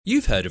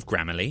You've heard of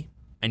Grammarly,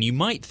 and you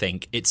might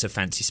think it's a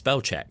fancy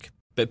spell check,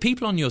 but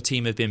people on your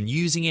team have been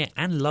using it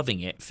and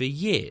loving it for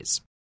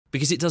years,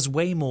 because it does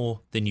way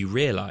more than you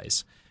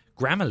realise.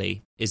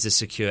 Grammarly is a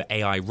secure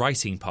AI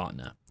writing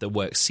partner that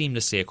works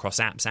seamlessly across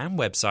apps and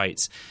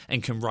websites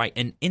and can write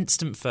an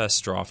instant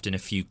first draft in a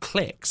few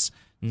clicks,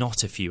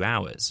 not a few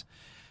hours.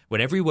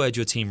 When every word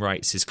your team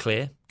writes is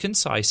clear,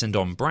 concise and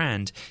on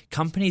brand,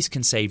 companies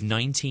can save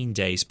 19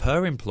 days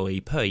per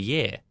employee per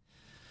year.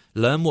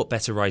 Learn what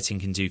better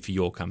writing can do for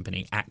your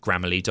company at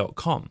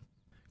Grammarly.com.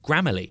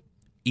 Grammarly.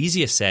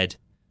 Easier said,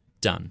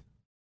 done.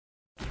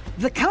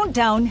 The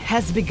countdown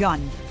has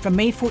begun. From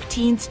May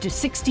 14th to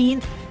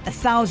 16th,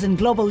 1,000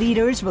 global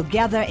leaders will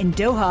gather in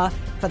Doha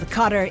for the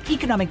Qatar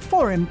Economic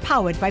Forum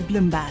powered by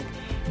Bloomberg.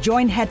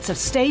 Join heads of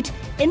state,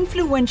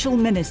 influential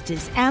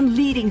ministers, and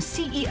leading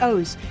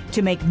CEOs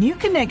to make new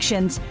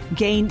connections,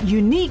 gain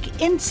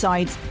unique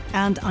insights,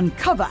 and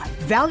uncover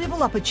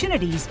valuable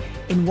opportunities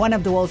in one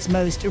of the world's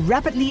most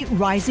rapidly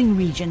rising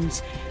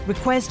regions.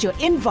 Request your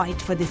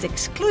invite for this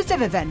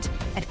exclusive event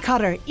at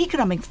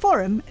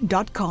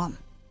QatarEconomicForum.com.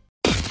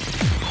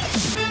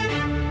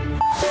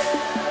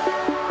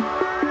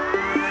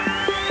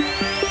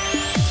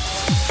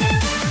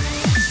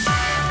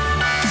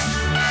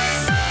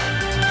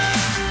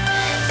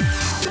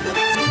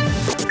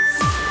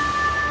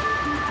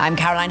 I'm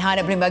Caroline Hyde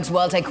at Bloomberg's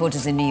World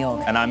Headquarters in New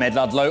York. And I'm Ed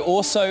Ludlow,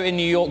 also in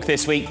New York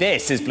this week.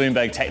 This is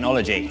Bloomberg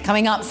Technology.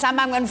 Coming up, Sam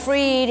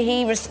Bankman-Fried,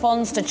 he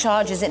responds to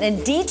charges in a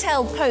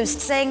detailed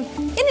post saying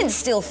he didn't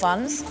steal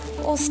funds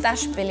or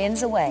stash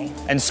billions away.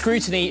 And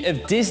scrutiny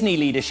of Disney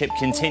leadership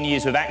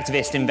continues with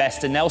activist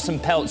investor Nelson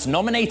Peltz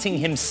nominating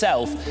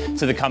himself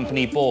to the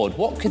company board.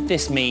 What could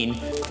this mean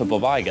for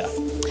Bob Iger?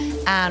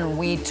 And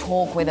we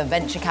talk with a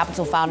venture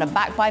capital founder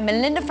backed by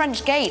Melinda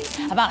French Gates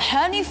about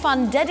her new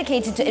fund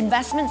dedicated to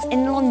investments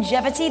in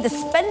longevity, the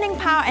spending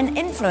power and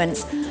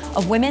influence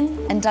of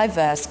women and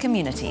diverse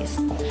communities.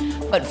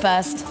 But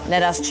first,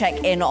 let us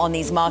check in on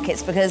these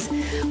markets because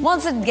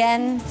once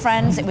again,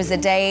 friends, it was a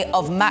day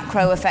of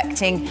macro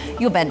affecting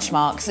your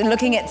benchmarks. And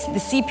looking at the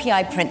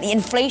CPI print, the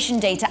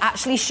inflation data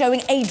actually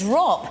showing a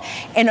drop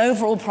in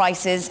overall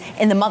prices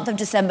in the month of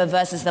December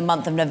versus the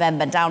month of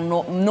November, down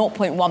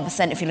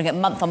 0.1% if you look at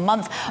month on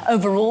month.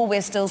 Overall,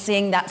 we're still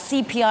seeing that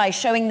CPI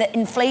showing that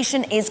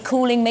inflation is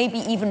cooling, maybe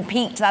even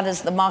peaked. That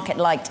is the market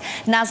liked.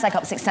 Nasdaq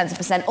up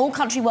 0.6%. All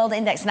country world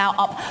index now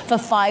up for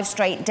 5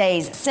 straight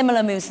days.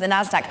 Similar moves to the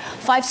Nasdaq.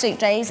 5 straight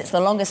days. It's the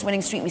longest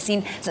winning streak we've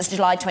seen since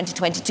July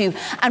 2022.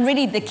 And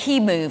really the key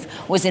move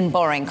was in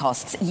borrowing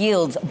costs.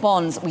 Yields,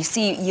 bonds, we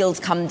see yields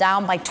come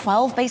down by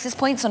 12 basis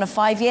points on a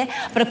 5-year.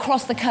 But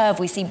across the curve,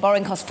 we see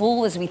borrowing costs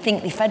fall as we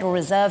think the Federal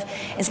Reserve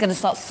is going to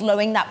start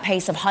slowing that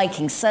pace of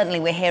hiking. Certainly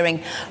we're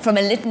hearing from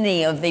a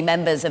litany of the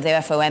members of the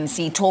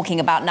FOMC talking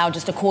about now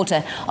just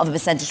 1/4 of a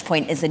percentage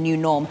point is the new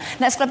norm.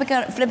 Let's flip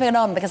it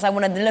on because I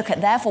wanted to look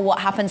at therefore what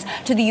happens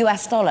to the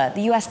US dollar.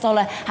 The US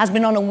dollar has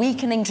been on a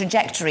weakening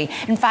trajectory.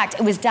 In fact,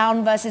 it was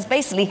down versus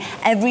basically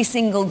every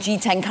single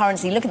G10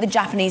 currency. Look at the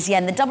Japanese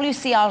yen. The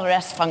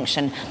WCRS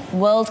function,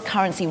 World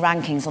Currency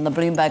Rankings on the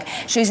Bloomberg,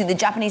 shows you the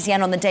Japanese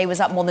yen on the day was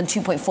up more than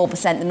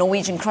 2.4%. The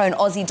Norwegian krone,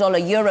 Aussie dollar,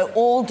 euro,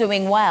 all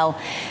doing well.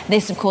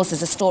 This, of course,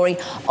 is a story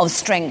of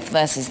strength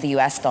versus the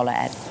US dollar,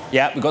 Ed.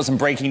 Yeah, we've got some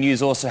breaking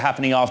news also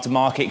happening after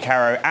market,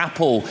 Caro.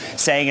 Apple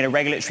saying in a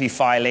regulatory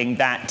filing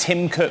that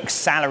Tim Cook's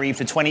salary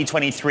for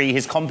 2023,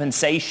 his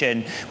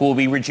compensation will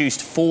be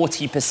reduced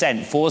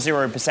 40%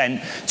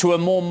 to a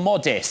more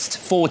modest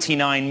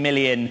 $49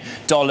 million.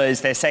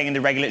 They're saying in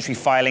the regulatory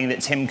filing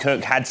that Tim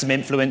Cook had some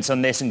influence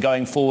on this, and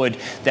going forward,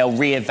 they'll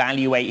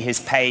reevaluate his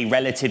pay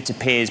relative to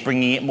peers,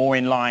 bringing it more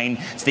in line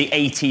to the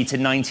 80 to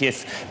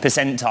 90th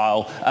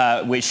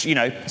percentile, which, you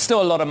know,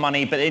 still a lot of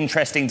money, but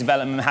interesting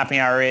development happening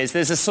in our ears.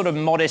 There's a sort of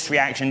modest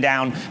reaction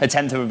down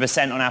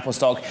 0.1% on Apple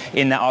stock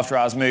in that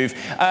after-hours move.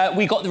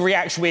 We got the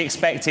reaction we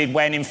expected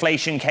when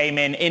inflation came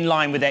in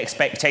line with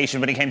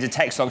expectation when it came to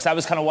tech stocks. That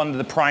was kind of one of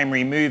the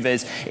primary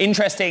movers.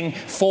 Interesting,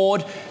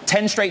 Ford,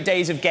 10 straight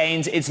days of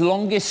gains, its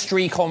longest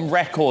streak on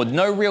record.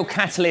 No real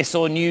catalyst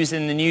or news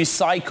in the news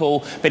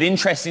cycle, but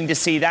interesting to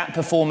see that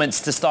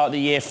performance to start the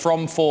year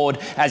from Ford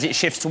as it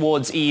shifts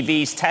towards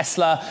EVs.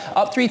 Tesla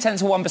up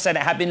 0.3%. It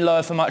had been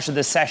lower for much of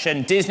the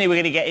session. Disney, we're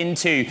going to get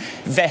into.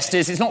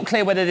 Investors, it's not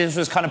clear whether this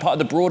was kind of part of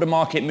the broader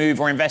market move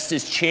or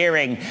investors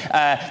cheering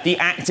the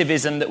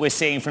activism that we're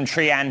seeing from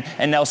Trian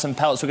and Nelson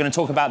Peltz. We're going to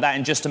talk about that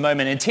in just a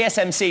moment. And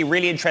TSMC,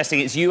 really interesting.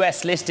 It's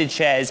US listed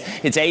shares.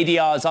 Its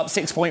ADRs up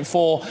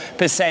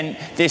 6.4%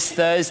 this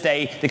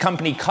Thursday. The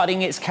company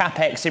cutting its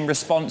capex in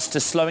response to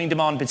slowing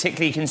demand,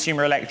 particularly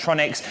consumer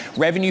electronics.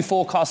 Revenue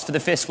forecast for the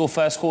fiscal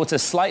first quarter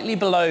slightly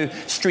below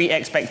street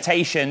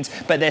expectations,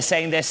 but they're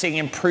saying they're seeing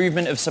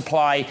improvement of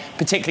supply,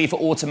 particularly for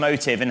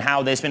automotive, and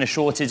how there's been a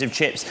shortage of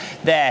chips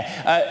there.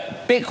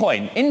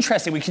 Bitcoin,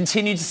 interesting. We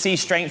continue to see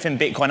strength in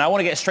Bitcoin. I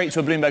want to get straight to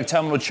a Bloomberg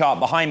terminal chart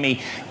behind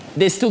me.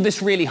 There's still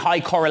this really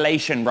high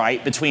correlation,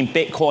 right, between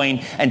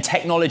Bitcoin and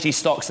technology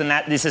stocks, and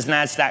that this is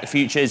NASDAQ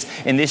futures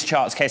in this chart.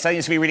 charts case. I think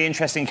it's going to be really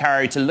interesting,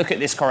 Caro, to look at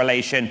this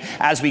correlation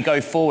as we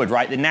go forward,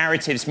 right? The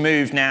narrative's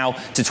moved now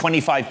to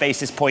 25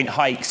 basis point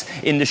hikes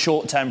in the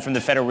short term from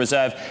the Federal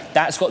Reserve.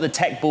 That's got the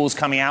tech bulls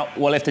coming out.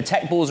 Well, if the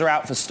tech bulls are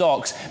out for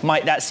stocks,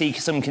 might that see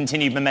some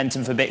continued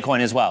momentum for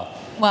Bitcoin as well?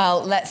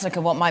 Well, let's look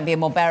at what might be a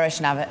more bearish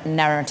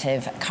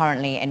narrative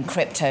currently in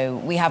crypto.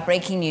 We have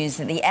breaking news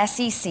that the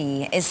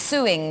SEC is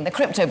suing the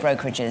crypto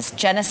brokerages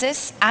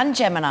Genesis and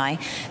Gemini.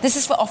 This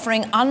is for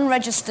offering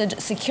unregistered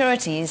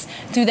securities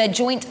through their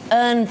joint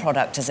earn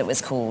product, as it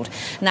was called.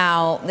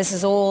 Now, this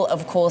is all,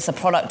 of course, a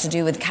product to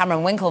do with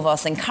Cameron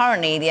Winklevoss, and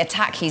currently the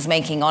attack he's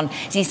making on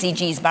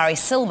DCG's Barry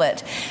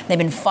Silbert. They've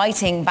been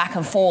fighting back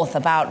and forth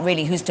about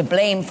really who's to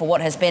blame for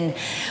what has been,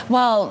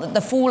 well,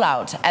 the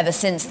fallout ever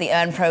since the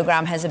earn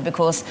program has, of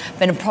course,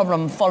 been a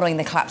problem following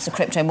the collapse of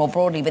crypto more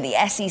broadly, but the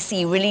SEC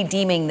really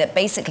deeming that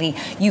basically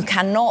you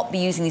cannot be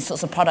using these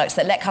sorts of products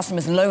that let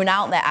customers loan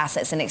out their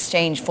assets in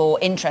exchange for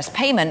interest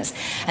payments.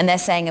 And they're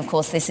saying, of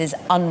course, this is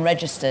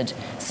unregistered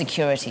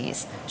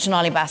securities.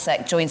 Shonali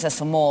Basak joins us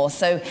for more.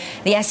 So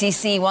the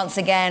SEC once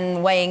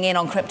again weighing in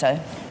on crypto.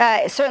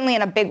 Certainly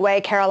in a big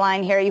way,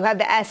 Caroline, here. You have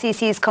the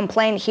SEC's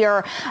complaint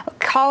here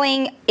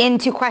calling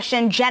into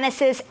question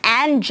Genesis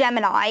and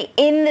Gemini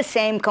in the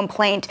same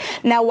complaint.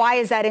 Now, why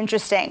is that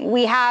interesting?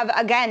 We have,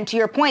 again, to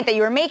your point that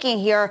you were making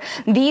here,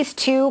 these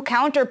two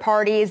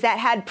counterparties that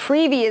had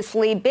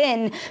previously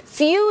been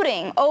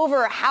feuding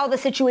over how the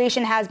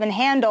situation has been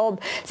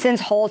handled since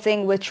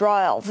halting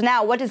withdrawals.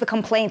 Now, what does the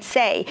complaint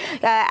say?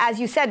 As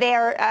you said, they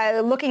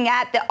are looking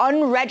at the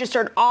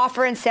unregistered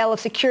offer and sale of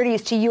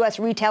securities to U.S.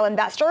 retail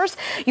investors.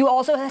 You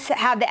also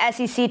have the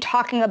SEC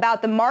talking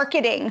about the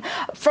marketing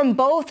from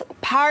both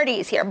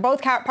parties here,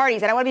 both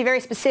parties. And I want to be very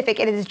specific.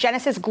 It is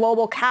Genesis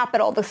Global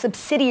Capital, the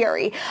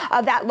subsidiary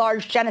of that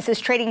large Genesis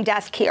trading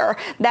desk here,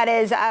 that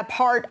is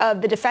part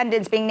of the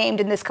defendants being named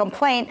in this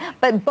complaint,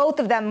 but both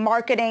of them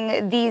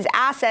marketing these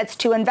assets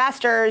to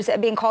investors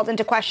being called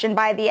into question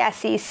by the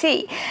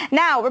SEC.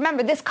 Now,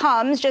 remember, this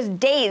comes just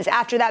days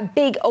after that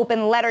big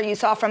open letter you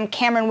saw from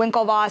Cameron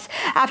Winklevoss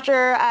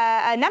after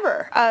a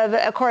number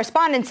of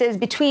correspondences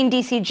between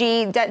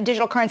DCG,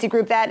 Digital Currency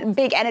Group, that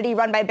big entity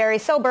run by Barry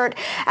Silbert,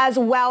 as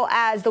well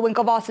as the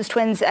Winklevoss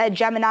twins,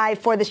 Gemini,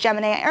 for this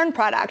Gemini Earn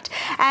product.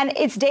 And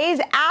it's days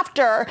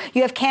after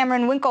you have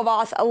Cameron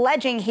Winklevoss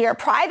alleging here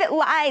private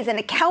lies and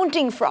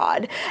accounting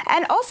fraud.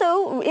 And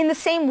also in the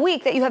same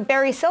week that you have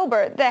Barry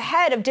Silbert, the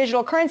head of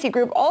Digital Currency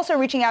Group, also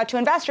reaching out to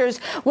investors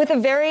with a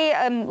very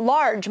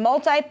large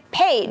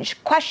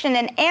multi-page question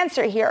and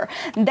answer here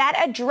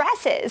that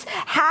addresses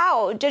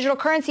how Digital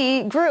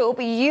Currency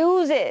Group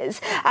uses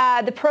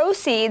the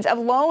proceeds of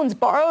loans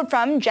borrowed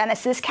from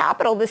Genesis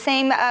Capital, the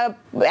same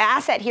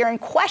asset here in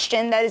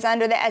question that is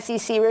under the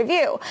SEC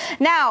review.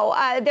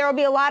 Now, there will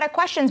be a lot of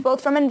questions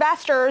both from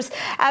investors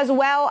as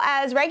well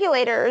as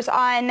regulators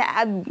on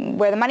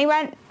where the money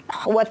went,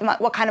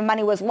 what kind of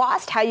money was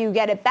lost, how you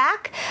get it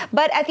back.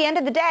 But at the end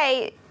of the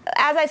day,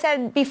 as I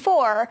said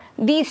before,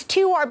 these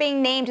two are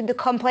being named in the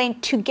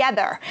complaint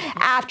together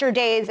after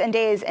days and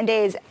days and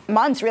days,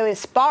 months really,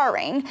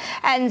 sparring.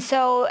 And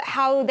so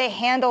how they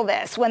handle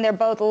this when they're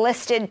both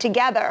listed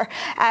together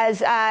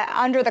as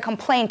under the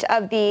complaint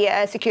of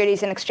the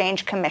Securities and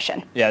Exchange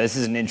Commission. Yeah, this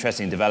is an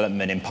interesting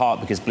development, in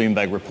part because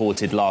Bloomberg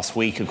reported last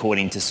week,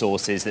 according to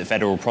sources, that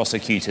federal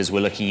prosecutors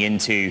were looking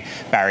into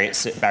Barry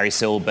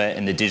Silbert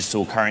and the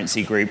Digital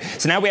Currency Group.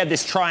 So now we have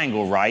this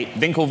triangle, right?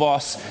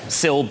 Winklevoss,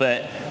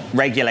 Silbert,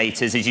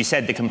 regulators. As you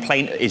said, the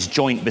complaint is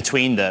joint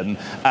between them.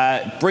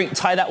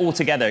 Tie that all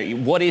together.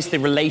 What is the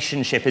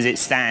relationship as it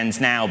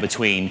stands now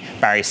between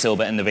Barry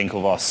Silbert and the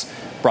Winklevoss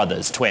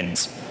brothers,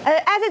 twins?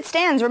 As it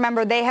stands,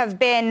 remember, they have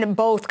been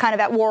both kind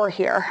of at war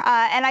here.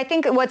 And I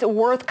think what's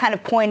worth kind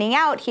of pointing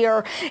out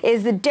here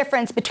is the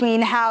difference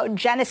between how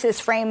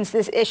Genesis frames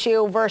this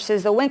issue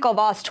versus the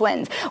Winklevoss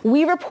twins.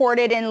 We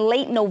reported in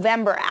late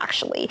November,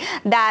 actually,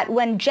 that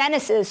when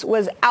Genesis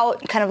was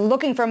out kind of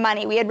looking for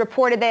money, we had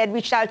reported they had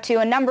reached out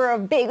to a number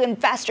of big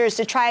investors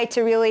to try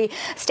to really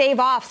stave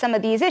off some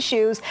of these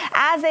issues.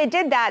 As they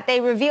did that, they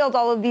revealed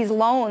all of these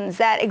loans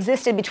that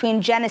existed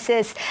between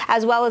Genesis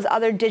as well as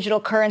other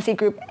Digital Currency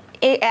Group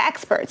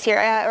experts here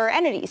or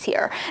entities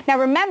here. Now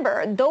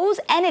remember,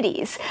 those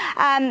entities,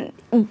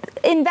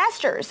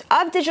 investors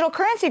of Digital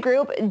Currency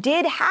Group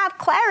did have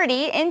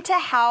clarity into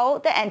how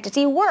the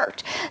entity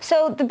worked.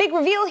 So the big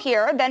reveal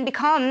here then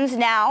becomes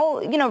now,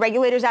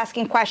 regulators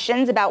asking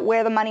questions about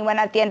where the money went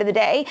at the end of the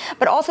day,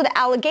 but also the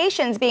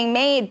allegations being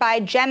made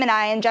by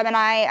Gemini and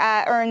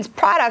Gemini earns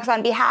products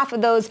on behalf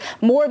of those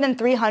more than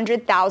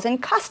 300,000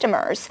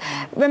 customers.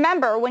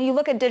 Remember, when you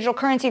look at Digital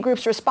Currency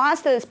Group's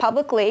response to this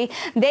publicly,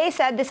 they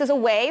said this is a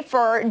way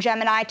for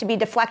Gemini to be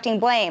deflecting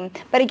blame.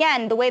 But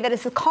again, the way that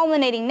this is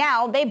culminating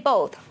now, they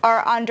both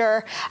are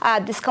under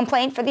this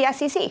complaint for the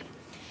SEC.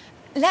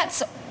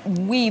 Let's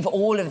weave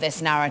all of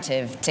this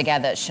narrative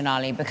together,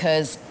 Shonali,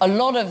 because a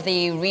lot of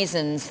the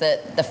reasons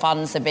that the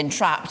funds have been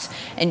trapped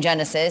in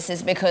Genesis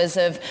is because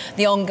of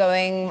the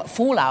ongoing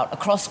fallout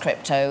across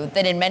crypto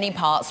that in many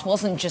parts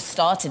wasn't just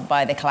started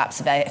by the collapse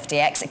of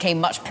FTX. It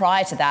came much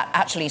prior to that,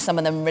 actually some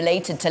of them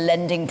related to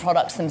lending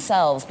products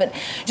themselves. But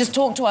just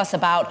talk to us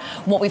about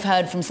what we've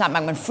heard from Sam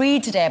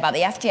Bankman-Fried today about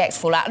the FTX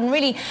fallout and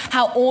really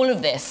how all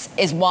of this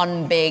is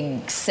one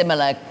big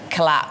similar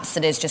collapse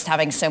that is just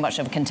having so much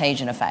of a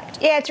contagion effect.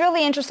 Yeah, it's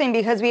really interesting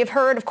because we have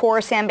heard, of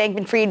course, Sam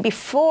Bankman-Fried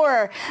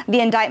before the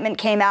indictment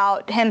came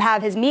out, him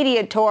have his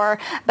media tour.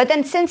 But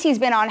then since he's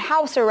been on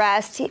house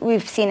arrest,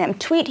 we've seen him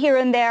tweet here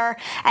and there.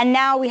 And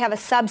now we have a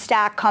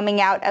Substack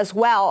coming out as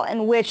well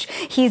in which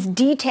he's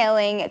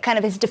detailing kind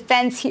of his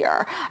defense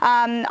here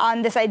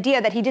on this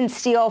idea that he didn't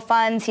steal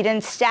funds, he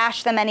didn't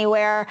stash them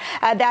anywhere.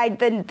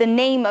 The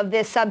name of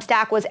this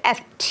Substack was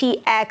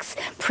FTX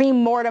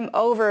Pre-Mortem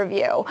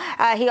Overview.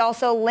 He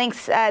also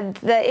links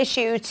the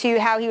issue to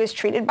how he was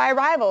treated by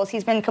rivals.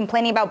 He's been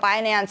complaining about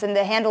Binance and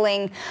the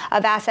handling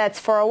of assets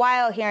for a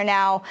while here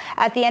now.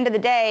 At the end of the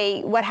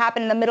day, what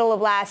happened in the middle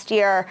of last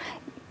year,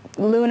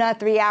 Luna,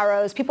 Three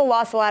Arrows, people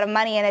lost a lot of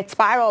money and it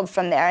spiraled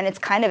from there, and it's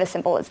kind of as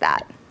simple as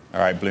that. All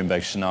right,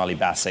 Bloomberg's Shonali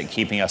Bassett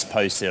keeping us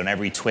posted on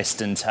every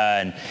twist and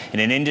turn in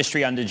an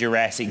industry under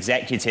duress,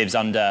 executives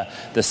under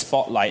the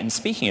spotlight. And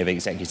speaking of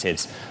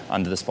executives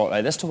under the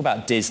spotlight, let's talk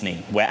about Disney,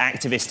 where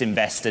activist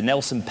investor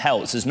Nelson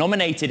Peltz has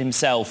nominated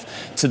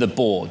himself to the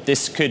board.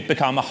 This could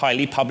become a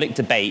highly public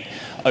debate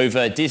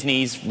over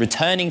Disney's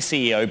returning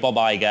CEO, Bob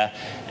Iger,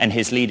 and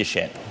his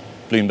leadership.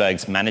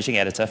 Bloomberg's managing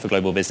editor for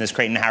Global Business,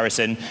 Creighton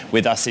Harrison,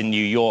 with us in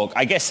New York.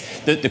 I guess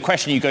the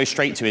question you go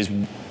straight to is,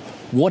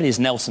 what is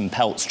Nelson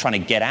Peltz trying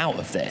to get out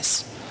of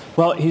this?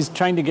 Well, he's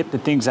trying to get the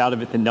things out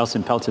of it that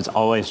Nelson Peltz is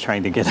always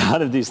trying to get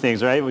out of these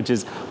things, right? Which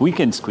is we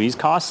can squeeze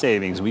cost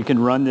savings. We can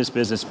run this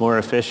business more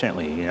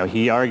efficiently. You know,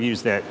 he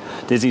argues that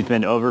Disney's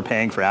been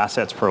overpaying for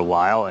assets for a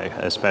while,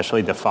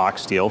 especially the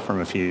Fox deal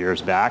from a few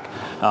years back.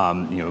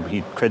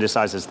 He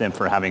criticizes them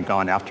for having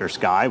gone after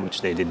Sky, which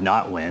they did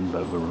not win,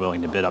 but were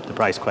willing to bid up the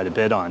price quite a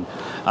bit on.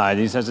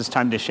 He says it's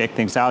time to shake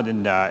things out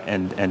and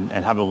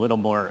have a little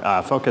more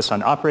focus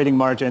on operating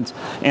margins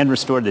and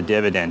restore the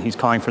dividend. He's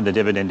calling for the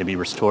dividend to be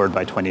restored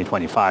by 2025.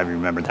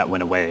 Remember, that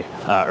went away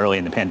early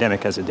in the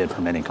pandemic, as it did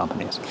for many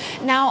companies.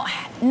 Now,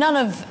 none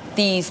of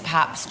these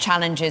perhaps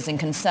challenges and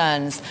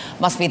concerns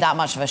must be that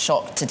much of a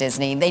shock to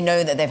Disney. They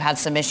know that they've had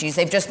some issues.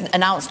 They've just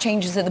announced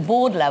changes at the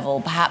board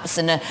level, perhaps,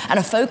 and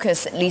a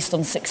focus at least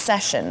on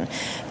succession.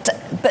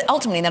 But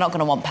ultimately, they're not going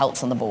to want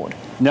Peltz on the board.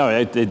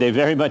 No, they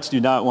very much do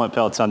not want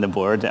Peltz on the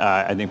board.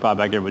 I think Bob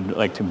Iger would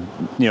like to,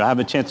 have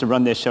a chance to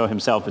run this show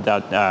himself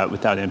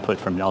without input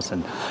from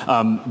Nelson.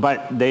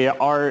 But they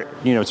are,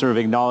 sort of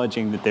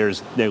acknowledging that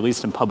there's at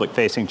least some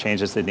public-facing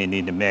changes that they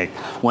need to make.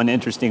 One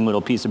interesting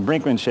little piece of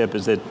brinkmanship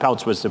is that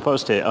Peltz was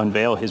supposed to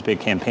unveil his big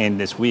campaign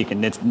this week,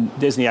 and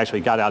Disney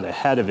actually got out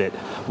ahead of it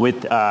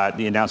with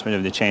the announcement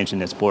of the change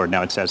in its board.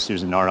 Now it says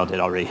Susan Arnold had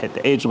already hit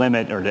the age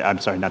limit,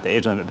 not the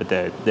age limit, but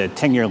the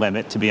tenure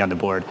limit to be on the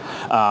board.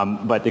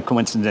 But the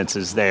coincidence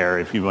is there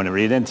if you want to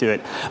read into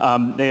it.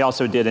 They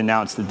also did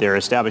announce that they're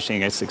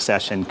establishing a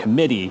succession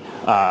committee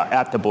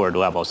at the board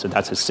level. So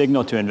that's a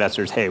signal to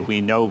investors, hey,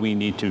 we know we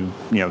need to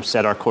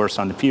set our course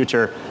on the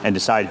future and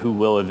decide who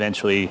will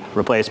eventually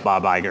replace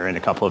Bob Iger in a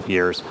couple of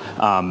years.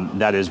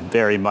 That is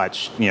very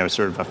much,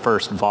 sort of a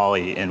first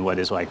volley in what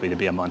is likely to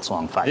be a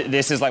months-long fight.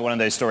 This is like one of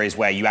those stories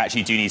where you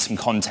actually do need some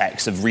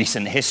context of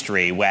recent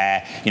history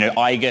where,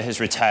 Iger has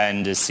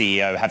returned as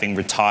CEO, having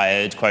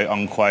retired, quote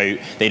unquote.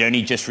 They'd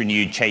only just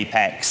renewed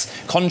Chapek's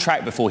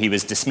contract before he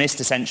was dismissed,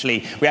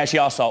 essentially. We actually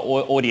asked our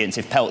audience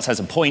if Peltz has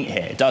a point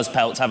here. Does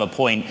Peltz have a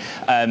point?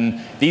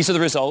 These are the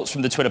results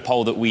from the Twitter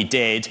poll that we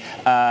did.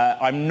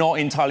 I'm not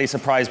entirely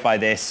surprised by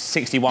this.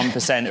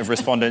 61% of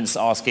respondents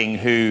asking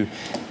who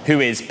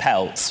is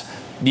Peltz.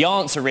 The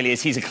answer really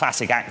is he's a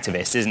classic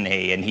activist, isn't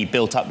he? And he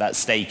built up that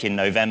stake in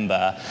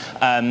November.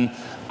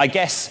 I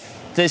guess,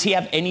 does he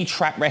have any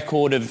track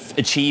record of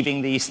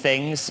achieving these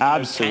things?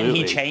 Absolutely. Can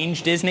he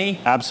change Disney?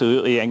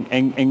 Absolutely.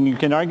 And you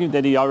can argue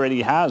that he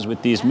already has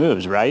with these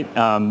moves, right?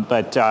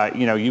 But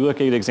you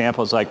look at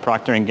examples like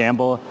Procter &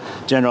 Gamble,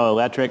 General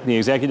Electric, the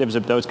executives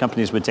of those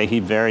companies would say he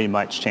very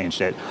much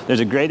changed it. There's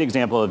a great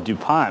example of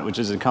DuPont, which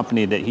is a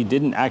company that he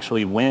didn't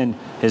actually win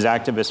his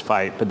activist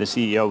fight, but the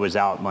CEO was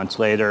out months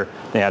later.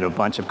 They had a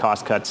bunch of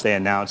cost cuts they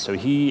announced. So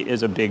he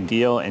is a big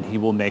deal, and he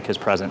will make his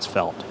presence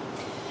felt.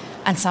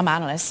 And some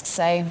analysts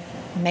say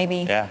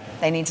maybe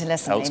they need to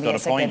listen. Peltz maybe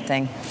it's a good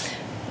thing.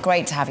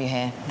 Great to have you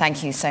here.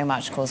 Thank you so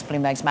much. Of course,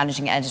 Bloomberg's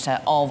managing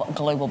editor of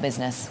Global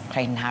Business,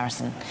 Creighton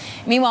Harrison.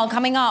 Meanwhile,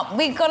 coming up,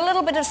 we've got a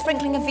little bit of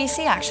sprinkling of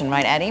VC action,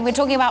 right, Eddie? We're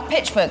talking about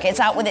PitchBook. It's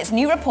out with its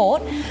new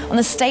report on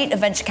the state of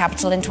venture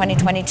capital in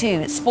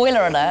 2022.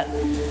 Spoiler alert,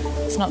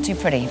 it's not too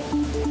pretty.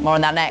 More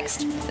on that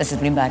next. This is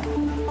Bloomberg.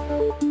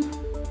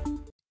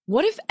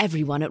 What if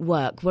everyone at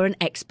work were an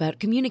expert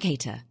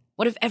communicator?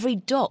 What if every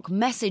doc,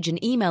 message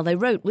and email they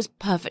wrote was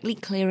perfectly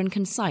clear and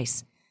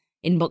concise?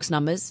 Inbox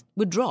numbers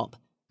would drop.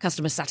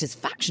 Customer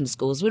satisfaction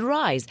scores would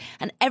rise,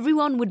 and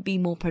everyone would be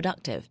more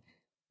productive.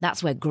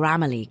 That's where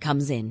Grammarly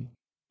comes in.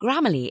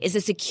 Grammarly is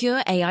a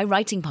secure AI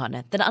writing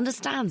partner that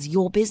understands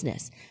your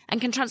business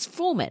and can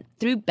transform it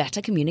through better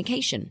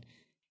communication.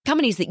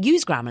 Companies that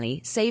use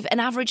Grammarly save an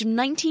average of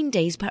 19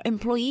 days per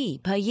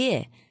employee per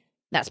year.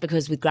 That's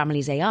because with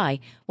Grammarly's AI,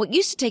 what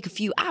used to take a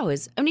few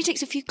hours only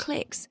takes a few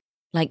clicks,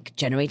 like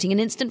generating an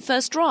instant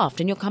first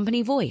draft in your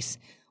company voice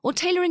or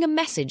tailoring a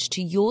message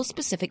to your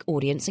specific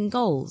audience and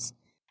goals.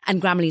 And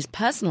Grammarly's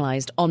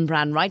personalized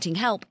on-brand writing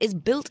help is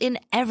built in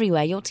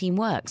everywhere your team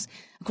works,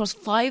 across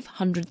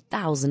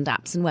 500,000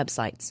 apps and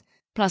websites.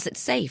 Plus, it's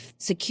safe,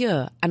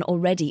 secure, and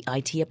already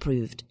IT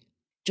approved.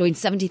 Join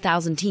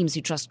 70,000 teams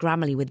who trust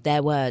Grammarly with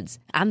their words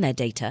and their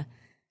data.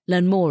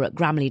 Learn more at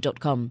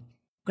Grammarly.com.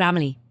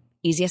 Grammarly.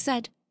 Easier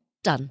said,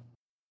 done.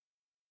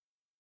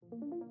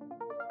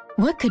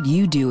 What could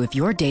you do if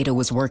your data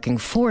was working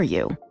for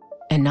you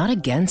and not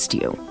against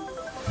you?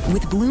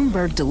 With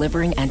Bloomberg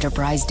delivering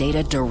enterprise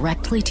data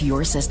directly to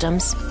your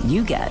systems,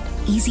 you get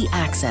easy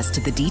access to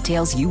the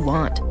details you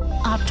want,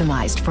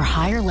 optimized for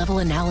higher-level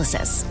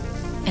analysis,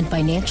 and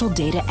financial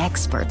data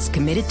experts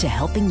committed to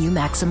helping you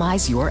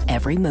maximize your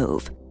every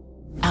move.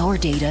 Our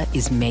data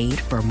is made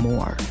for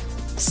more,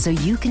 so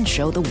you can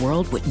show the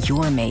world what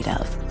you're made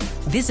of.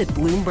 Visit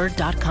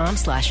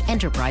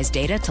Bloomberg.com/enterprise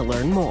data to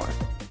learn more.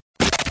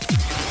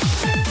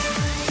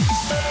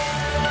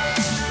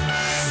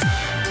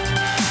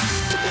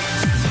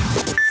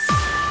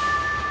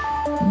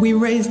 We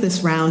raised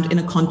this round in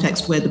a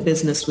context where the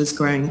business was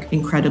growing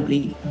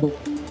incredibly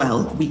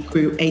well. We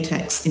grew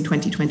 8x in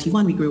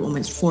 2021. We grew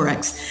almost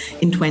 4x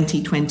in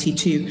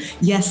 2022.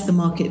 Yes, the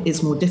market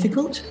is more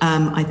difficult.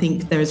 I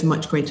think there is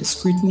much greater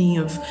scrutiny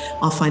of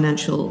our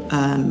financial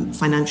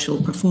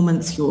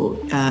performance,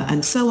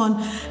 and so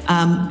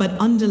on. But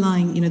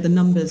underlying, the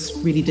numbers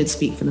really did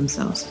speak for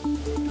themselves.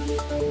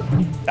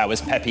 That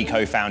was Pepe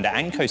co-founder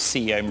and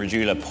co-CEO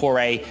Mrudula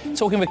Poré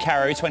talking with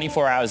Caro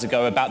 24 hours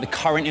ago about the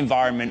current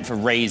environment for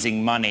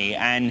raising money.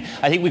 And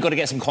I think we've got to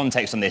get some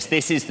context on this.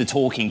 This is the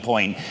talking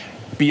point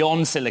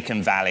beyond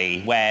Silicon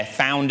Valley, where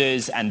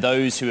founders and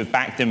those who have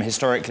backed them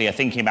historically are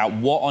thinking about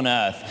what on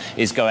earth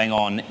is going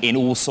on in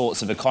all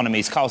sorts of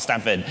economies. Carl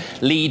Stanford,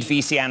 lead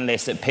VC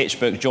analyst at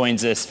PitchBook,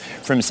 joins us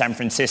from San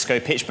Francisco.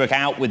 PitchBook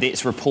out with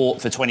its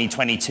report for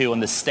 2022 on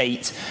the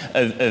state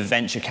of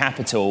venture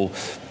capital.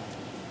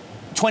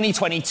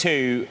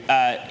 2022,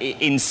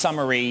 in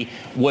summary,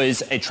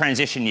 was a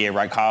transition year,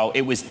 right, Kyle?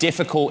 It was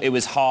difficult, it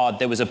was hard,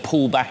 there was a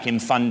pullback in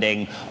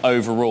funding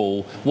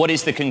overall. What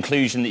is the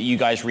conclusion that you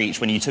guys reached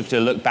when you took a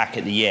look back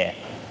at the year?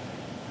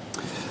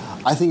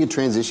 I think a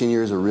transition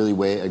year is a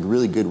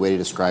really good way to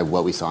describe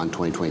what we saw in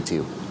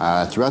 2022.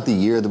 Throughout the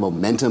year, the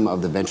momentum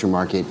of the venture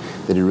market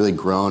that had really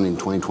grown in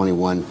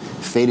 2021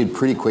 faded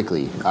pretty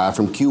quickly.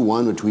 From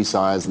Q1, which we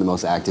saw as the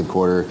most active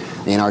quarter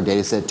in our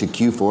data set, to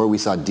Q4, we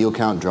saw deal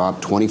count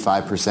drop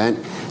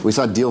 25%. We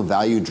saw deal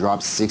value drop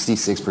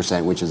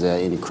 66%, which is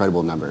an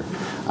incredible number.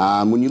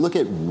 When you look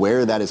at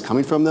where that is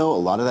coming from, though, a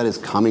lot of that is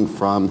coming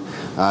from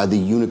the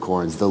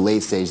unicorns, the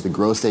late stage, the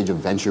growth stage of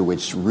venture,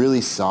 which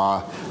really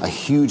saw a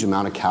huge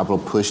amount of capital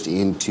pushed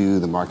into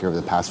the market over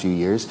the past few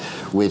years,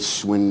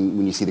 which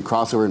when you see the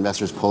crossover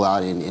investors pull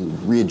out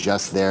and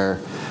readjust their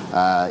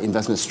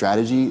investment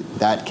strategy,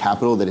 that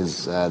capital that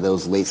is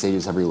those late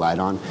stages have relied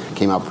on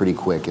came out pretty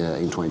quick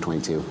in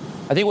 2022.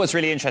 I think what's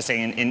really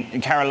interesting,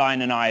 and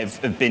Caroline and I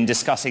have been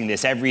discussing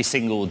this every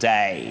single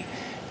day,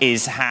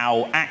 is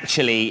how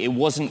actually it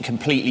wasn't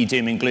completely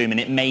doom and gloom, and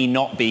it may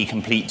not be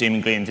complete doom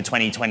and gloom for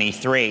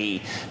 2023,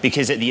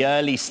 because at the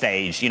early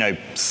stage,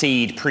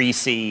 seed,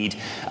 pre-seed,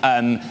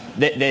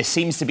 there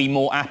seems to be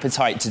more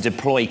appetite to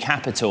deploy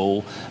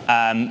capital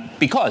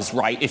because,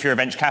 right, if you're a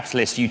venture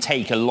capitalist, you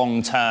take a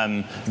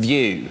long-term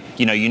view.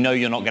 You know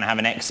you're not going to have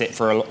an exit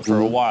for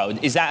a while.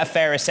 Is that a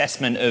fair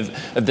assessment of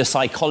the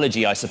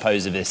psychology, I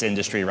suppose, of this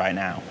industry right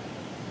now?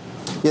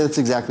 Yeah, that's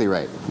exactly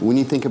right. When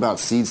you think about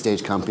seed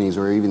stage companies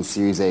or even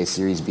Series A,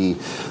 Series B,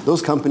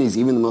 those companies,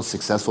 even the most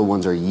successful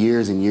ones, are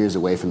years and years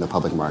away from the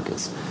public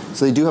markets.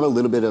 So they do have a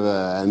little bit of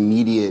an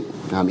immediate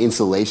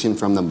insulation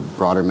from the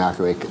broader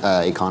macro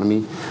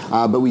economy.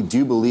 But we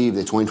do believe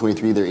that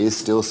 2023, there is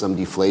still some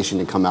deflation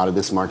to come out of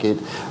this market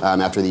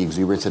after the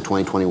exuberance of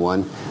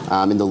 2021.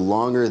 And the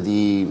longer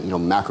the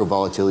macro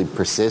volatility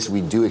persists,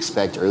 we do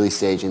expect early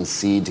stage and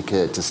seed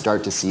to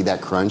start to see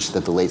that crunch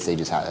that the late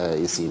stage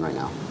is seeing right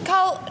now.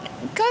 Carl,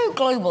 go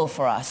global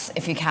for us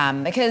if you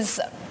can, because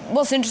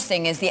what's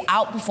interesting is the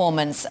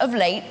outperformance of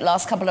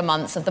last couple of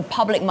months of the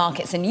public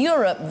markets in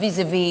Europe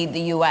vis-a-vis the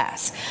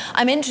US.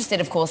 I'm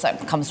interested, of course,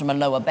 that comes from a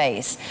lower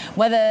base,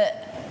 whether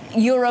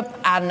Europe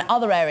and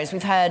other areas,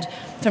 we've heard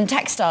from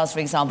Techstars, for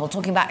example,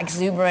 talking about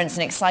exuberance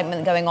and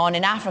excitement going on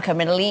in Africa,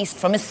 Middle East,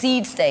 from a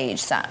seed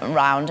stage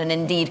round, and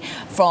indeed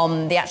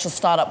from the actual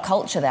startup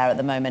culture there at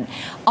the moment.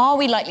 Are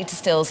we likely to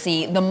still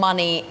see the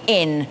money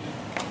in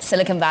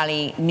Silicon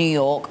Valley, New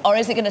York, or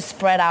is it going to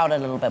spread out a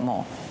little bit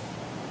more?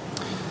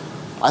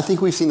 I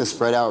think we've seen the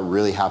spread out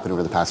really happen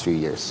over the past few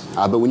years.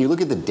 But when you look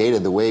at the data,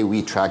 the way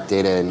we track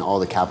data and all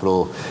the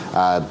capital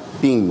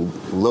being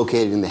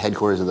located in the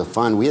headquarters of the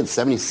fund, we had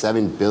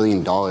 $77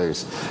 billion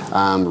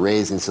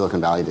raised in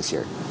Silicon Valley this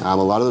year. A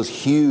lot of those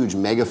huge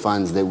mega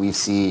funds that we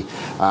see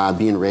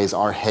being raised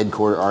are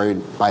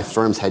by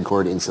firms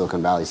headquartered in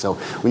Silicon Valley. So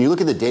when you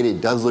look at the data,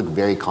 it does look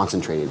very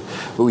concentrated.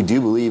 But we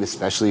do believe,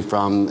 especially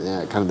from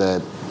kind of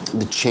the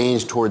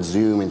change towards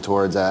Zoom and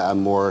towards a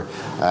more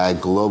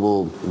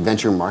global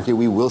venture market,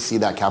 we will see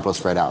that capital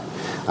spread out.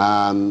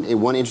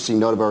 And one interesting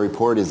note of our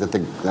report is that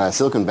the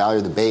Silicon Valley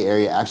or the Bay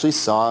Area actually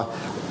saw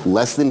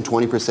less than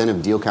 20%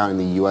 of deal count in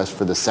the U.S.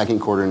 for the second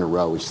quarter in a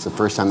row, which is the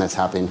first time that's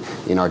happened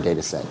in our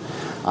data set.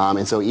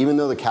 And so even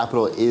though the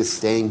capital is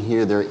staying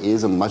here, there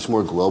is a much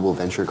more global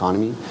venture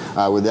economy.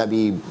 Would that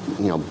be,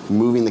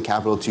 moving the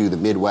capital to the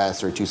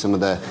Midwest or to some of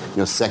the,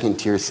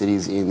 second-tier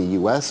cities in the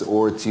U.S.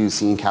 or to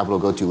seeing capital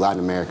go to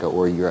Latin America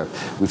or Europe?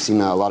 We've seen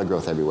a lot of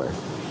growth everywhere.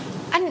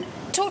 And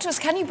talk to us,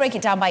 can you break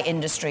it down by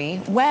industry?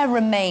 Where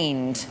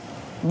remained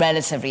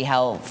relatively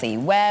healthy?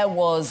 Where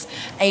was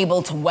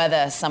able to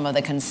weather some of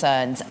the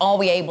concerns? Are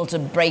we able to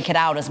break it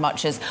out as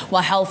much as,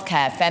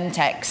 healthcare,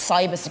 femtech,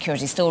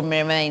 cybersecurity still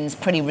remains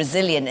pretty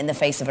resilient in the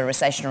face of a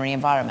recessionary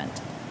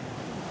environment?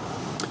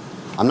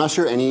 I'm not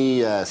sure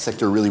any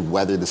sector really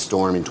weathered the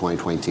storm in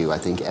 2022. I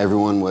think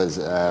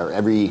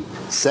every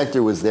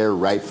sector was there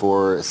right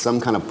for some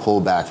kind of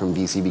pullback from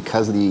VC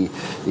because of the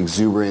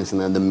exuberance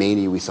and the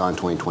mania we saw in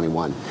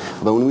 2021.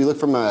 But when we look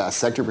from a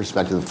sector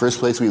perspective, the first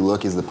place we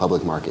look is the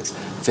public markets.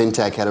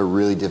 Fintech had a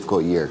really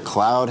difficult year.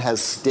 Cloud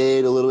has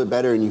stayed a little bit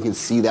better, and you can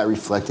see that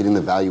reflected in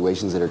the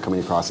valuations that are coming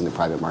across in the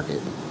private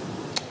market.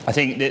 I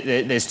think that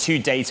there's two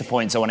data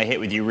points I want to hit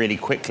with you really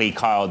quickly,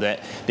 Kyle, that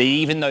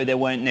even though there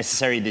weren't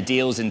necessarily the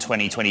deals in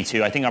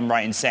 2022, I think I'm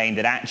right in saying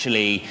that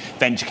actually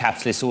venture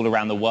capitalists all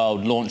around the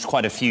world launched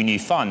quite a few new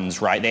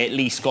funds, right? They at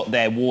least got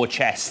their war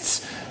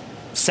chests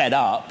set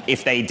up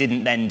if they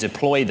didn't then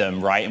deploy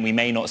them, right? And we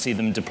may not see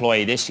them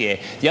deploy this year.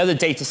 The other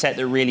data set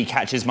that really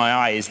catches my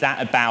eye is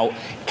that about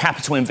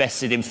capital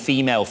invested in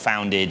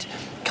female-founded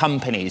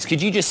companies.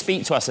 Could you just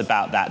speak to us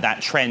about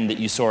that trend that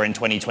you saw in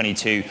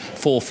 2022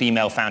 for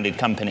female-founded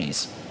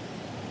companies?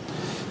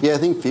 Yeah, I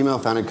think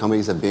female-founded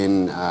companies have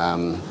been,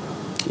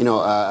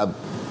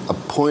 a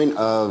point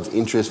of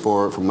interest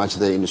for much of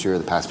the industry over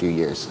the past few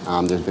years.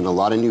 There's been a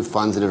lot of new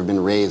funds that have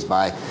been raised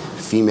by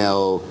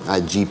female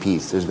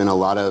GPs. There's been a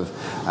lot of,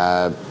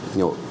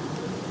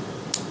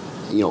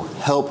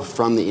 help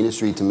from the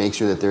industry to make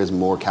sure that there's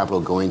more capital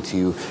going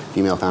to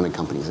female-founded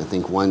companies. I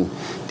think one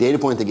data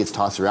point that gets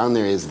tossed around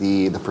there is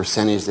the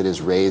percentage that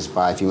is raised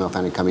by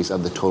female-founded companies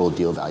of the total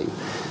deal value.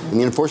 And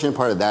the unfortunate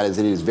part of that is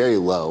that it is very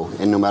low,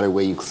 and no matter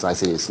where you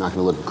slice it, it's not going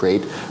to look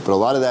great. But a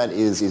lot of that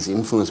is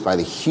influenced by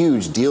the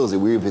huge deals that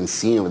we've been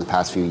seeing over the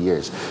past few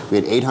years. We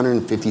had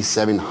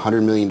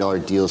 $857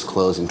 million deals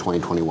closed in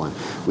 2021.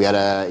 We had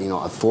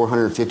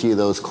 450 of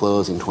those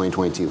closed in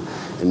 2022.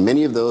 And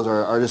many of those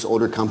are just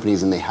older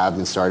companies, and they have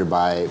been started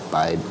by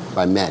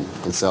men.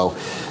 And so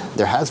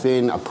there has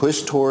been a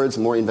push towards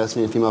more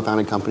investment in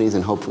female-founded companies,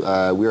 and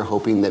we are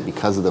hoping that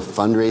because of the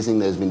fundraising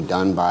that has been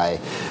done by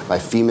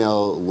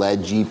female-led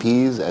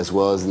GPs, as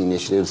well as the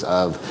initiatives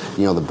of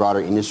the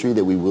broader industry,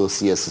 that we will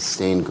see a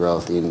sustained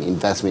growth in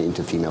investment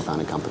into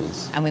female-founded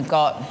companies. And we've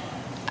got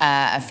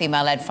a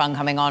female-led fund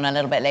coming on a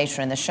little bit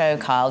later in the show,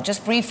 Kyle.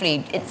 Just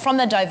briefly, from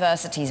the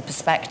diversity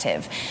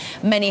perspective,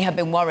 many have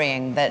been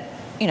worrying that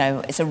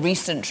it's a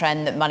recent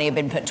trend that money have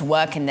been put to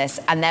work in this,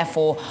 and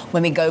therefore,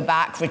 when we go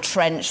back,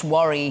 retrench,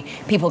 worry,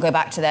 people go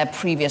back to their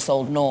previous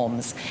old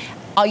norms.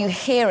 Are you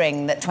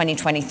hearing that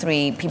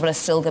 2023, people are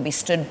still going to be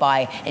stood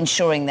by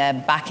ensuring they're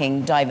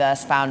backing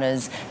diverse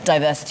founders,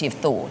 diversity of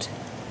thought?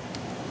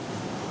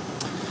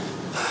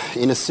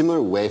 In a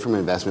similar way from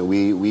investment,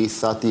 we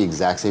thought the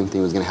exact same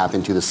thing was going to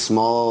happen to the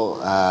small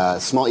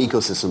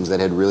ecosystems that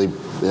had really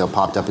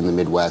popped up in the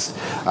Midwest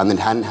that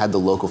hadn't had the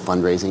local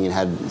fundraising and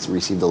had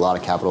received a lot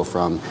of capital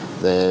from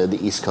the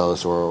East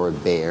Coast or the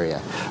Bay Area.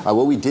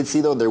 What we did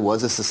see, though, there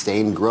was a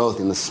sustained growth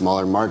in the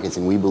smaller markets,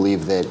 and we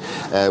believe that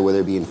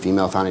whether it be in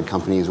female-founded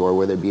companies or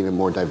whether it be in a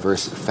more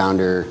diverse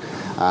founder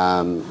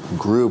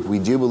group, we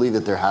do believe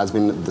that there has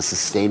been the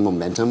sustained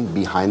momentum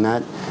behind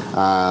that,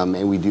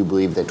 and we do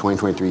believe that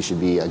 2023 should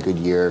be a good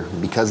year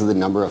because of the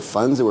number of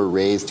funds that were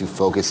raised to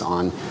focus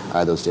on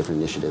those different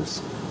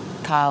initiatives.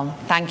 Kyle,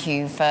 thank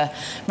you for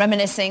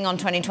reminiscing on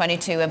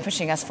 2022 and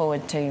pushing us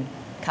forward to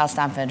Kyle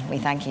Stanford. We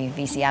thank you,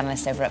 VC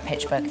analyst over at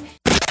PitchBook.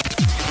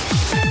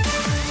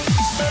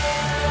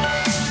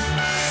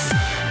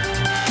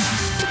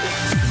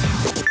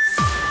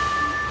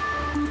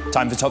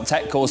 Time for top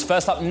tech calls.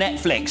 First up,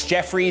 Netflix.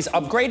 Jefferies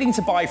upgrading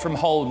to buy from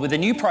hold with a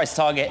new price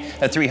target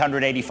at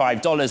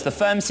 $385. The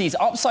firm sees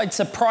upside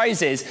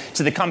surprises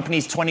to the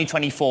company's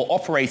 2024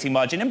 operating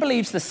margin and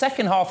believes the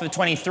second half of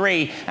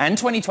 23 and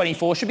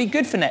 2024 should be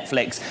good for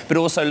Netflix, but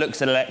also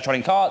looks at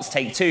Electronic Arts,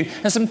 Take-Two,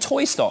 and some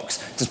toy stocks,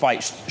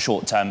 despite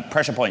short-term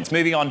pressure points.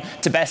 Moving on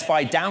to Best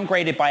Buy,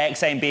 downgraded by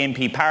Exane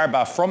BNP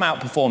Paribas from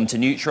outperform to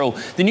neutral.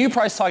 The new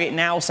price target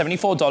now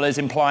 $74,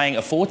 implying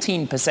a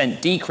 14%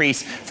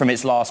 decrease from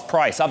its last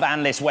price. Other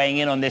analysts weighing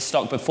in on this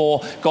stock before.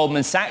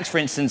 Goldman Sachs, for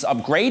instance,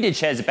 upgraded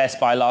shares of Best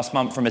Buy last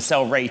month from a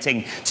sell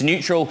rating to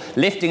neutral,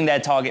 lifting their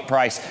target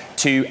price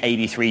to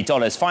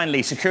 $83.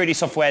 Finally, security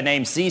software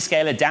name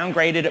Zscaler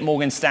downgraded at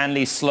Morgan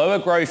Stanley's slower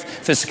growth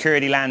for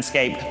security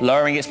landscape,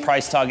 lowering its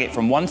price target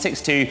from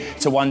 162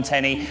 to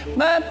 110.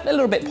 A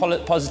little bit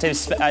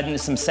positive and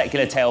some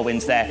secular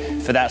tailwinds there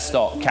for that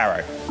stock.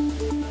 Caro.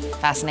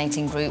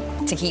 Fascinating group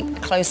to keep a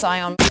close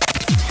eye on.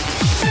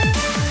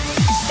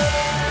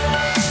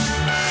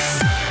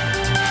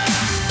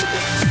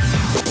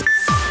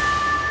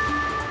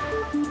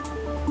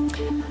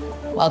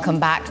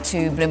 Welcome back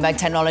to Bloomberg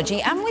Technology,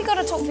 and we got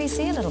to talk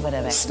VC a little bit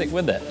of it. Stick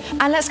with it.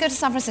 And let's go to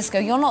San Francisco.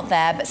 You're not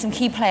there, but some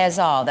key players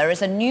are. There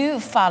is a new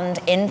fund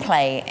in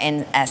play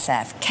in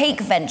SF,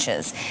 Cake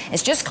Ventures.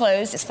 It's just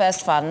closed its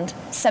first fund,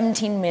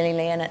 $17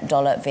 million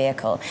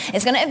vehicle.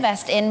 It's going to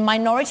invest in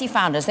minority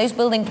founders, those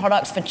building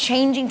products for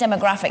changing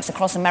demographics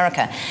across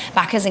America.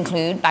 Backers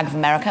include Bank of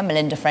America,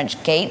 Melinda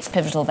French Gates,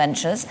 Pivotal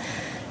Ventures.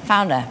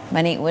 Founder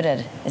Monique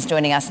Woodard is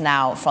joining us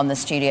now from the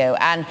studio.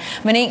 And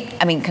Monique,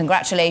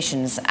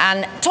 congratulations.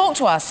 And talk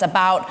to us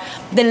about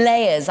the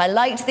layers. I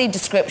liked the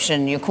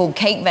description. You're called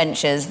Cake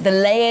Ventures, the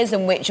layers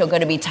in which you're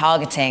going to be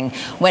targeting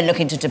when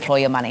looking to deploy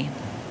your money.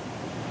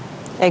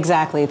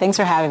 Exactly. Thanks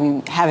for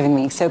having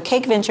me. So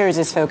Cake Ventures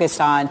is focused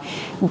on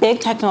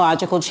big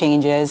technological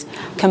changes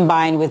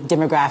combined with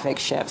demographic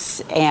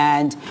shifts.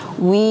 And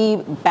we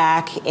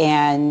back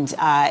and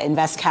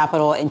invest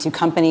capital into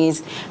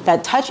companies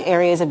that touch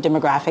areas of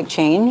demographic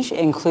change,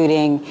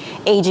 including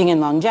aging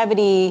and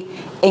longevity,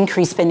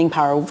 increased spending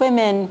power of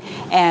women,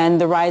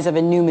 and the rise of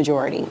a new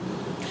majority.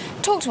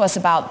 Talk to us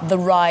about the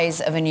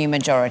rise of a new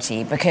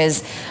majority,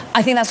 because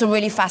I think that's a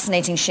really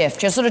fascinating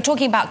shift. You're sort of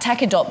talking about tech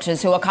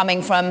adopters who are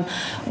coming from,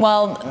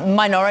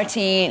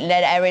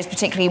 minority-led areas,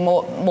 particularly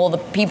more the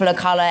people of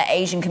color,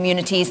 Asian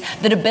communities,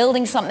 that are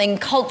building something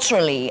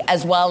culturally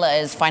as well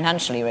as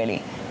financially,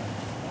 really.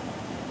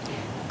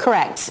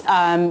 Correct.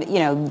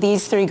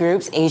 These three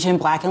groups, Asian,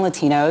 Black, and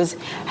Latinos,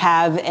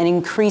 have an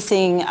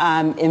increasing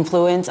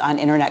influence on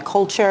internet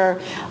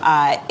culture,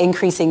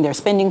 increasing their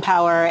spending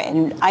power.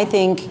 And I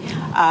think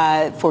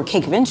for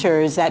Cake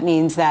Ventures, that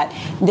means that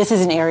this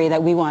is an area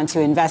that we want to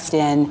invest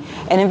in,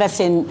 and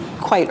invest in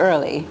quite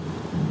early.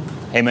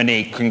 Hey,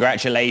 Monique,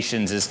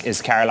 congratulations.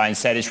 As Caroline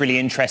said, it's really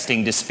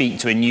interesting to speak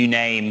to a new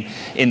name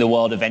in the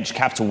world of venture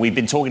capital. We've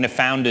been talking to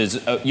founders,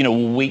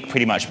 all week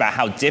pretty much about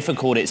how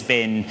difficult it's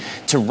been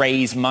to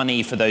raise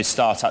money for those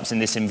startups in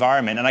this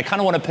environment. And I kind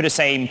of want to put the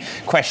same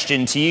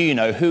question to you.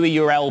 Who are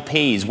your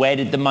LPs? Where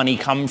did the money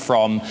come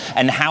from?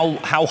 And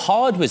how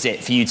hard was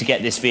it for you to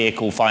get this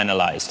vehicle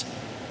finalized?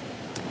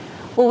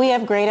 Well, we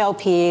have great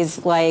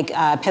LPs like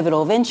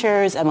Pivotal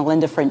Ventures, a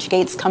Melinda French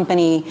Gates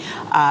company,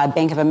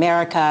 Bank of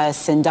America,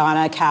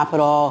 Sindana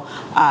Capital,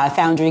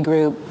 Foundry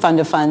Group, Fund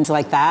of Funds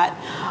like that.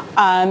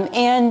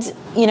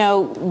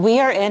 We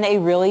are in a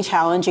really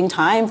challenging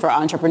time for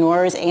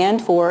entrepreneurs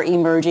and for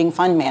emerging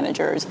fund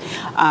managers.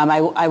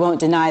 I won't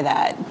deny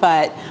that.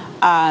 But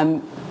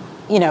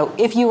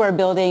if you are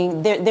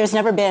building, there's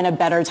never been a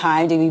better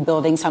time to be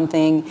building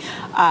something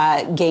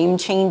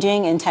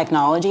game-changing in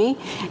technology.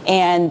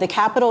 And the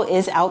capital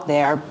is out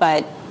there,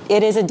 but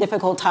it is a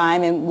difficult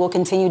time and will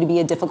continue to be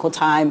a difficult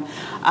time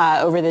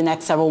over the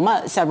next several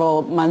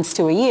months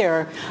to a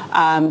year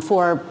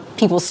for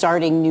people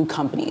starting new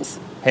companies.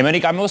 Hey,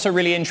 Monique, I'm also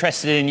really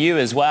interested in you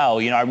as well.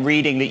 I'm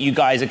reading that you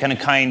guys are going to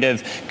kind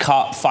of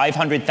cut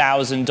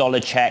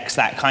 $500,000 checks,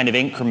 that kind of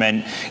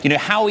increment.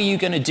 How are you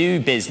going to do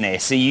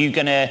business? Are you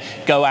going to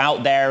go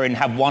out there and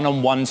have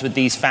one-on-ones with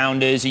these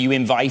founders? Are you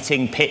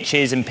inviting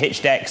pitches and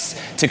pitch decks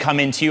to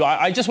come into you?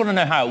 I just want to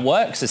know how it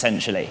works,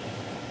 essentially.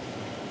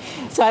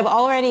 So I've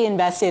already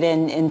invested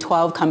in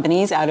 12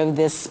 companies out of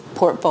this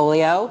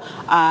portfolio.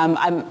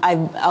 I'm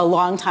a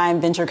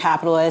long-time venture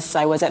capitalist.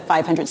 I was at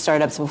 500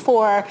 startups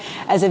before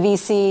as a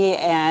VC,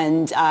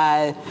 and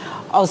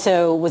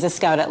also was a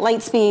scout at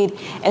Lightspeed.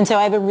 And so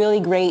I have a really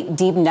great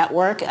deep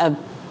network of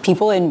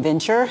people in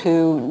venture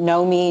who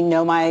know me,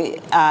 know my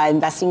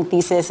investing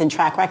thesis and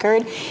track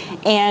record,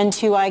 and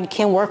who I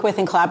can work with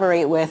and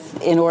collaborate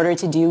with in order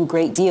to do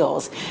great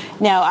deals.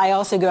 Now, I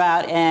also go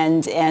out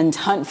and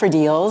hunt for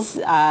deals,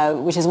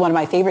 which is one of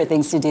my favorite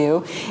things to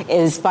do,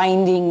 is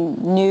finding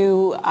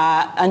new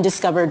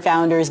undiscovered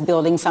founders,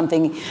 building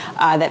something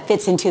that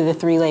fits into the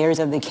three layers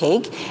of the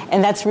cake,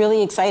 and that's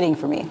really exciting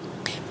for me.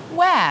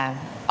 Where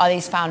are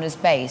these founders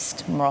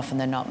based more often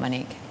than not,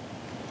 Monique?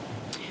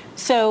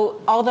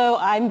 So although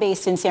I'm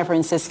based in San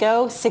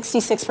Francisco,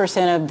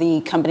 66% of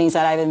the companies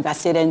that I've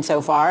invested in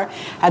so far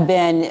have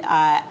been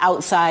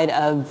outside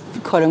of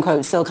quote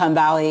unquote Silicon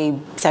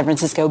Valley, San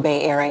Francisco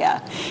Bay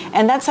Area.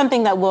 And that's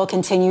something that we'll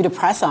continue to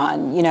press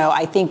on.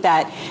 I think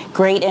that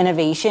great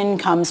innovation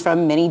comes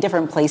from many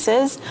different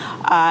places.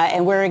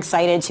 And we're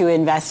excited to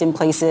invest in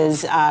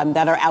places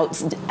that are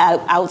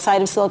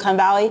outside of Silicon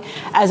Valley,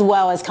 as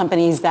well as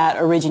companies that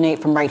originate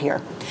from right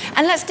here.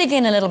 And let's dig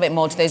in a little bit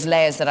more to those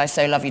layers that I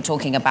so love you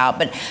talking about,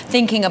 but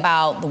thinking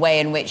about the way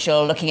in which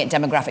you're looking at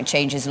demographic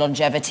changes,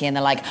 longevity and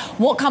the like,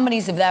 what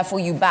companies have therefore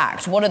you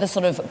backed? What are the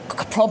sort of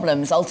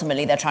problems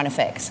ultimately they're trying to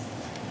fix?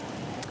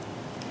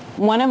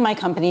 One of my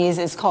companies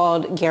is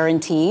called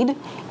Guaranteed,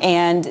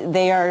 and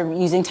they are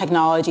using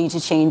technology to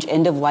change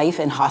end-of-life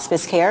and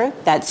hospice care.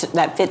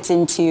 That fits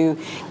into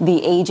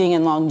the aging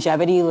and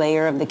longevity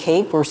layer of the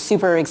cake. We're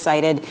super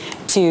excited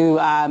to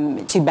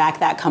back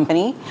that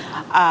company.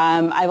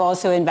 I've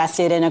also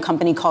invested in a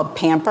company called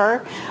Pamper,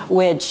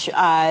 which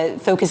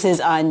focuses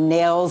on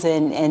nails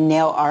and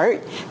nail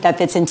art. That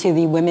fits into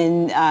the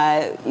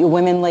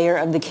women layer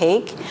of the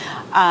cake.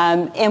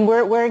 And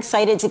we're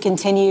excited to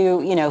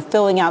continue,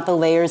 filling out the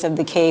layers of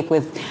the cake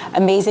with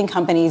amazing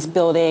companies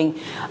building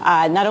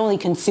not only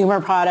consumer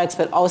products,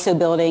 but also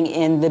building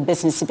in the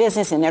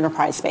business-to-business and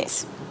enterprise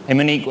space. Hey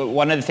Monique,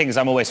 one of the things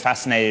I'm always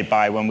fascinated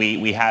by when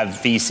we have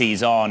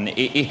VCs on,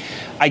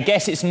 I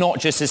guess it's not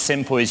just as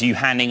simple as you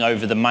handing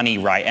over the money,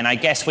 right? And I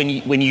guess when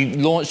you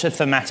launch a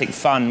thematic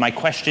fund, my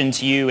question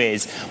to you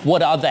is,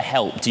 what other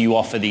help do you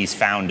offer these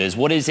founders?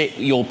 What is it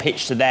your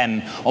pitch to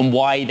them on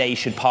why they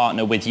should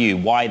partner with you,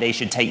 why they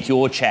should take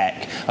your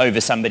check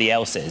over somebody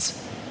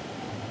else's?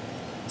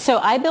 So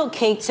I built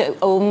Cake to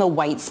own the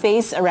white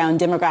space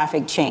around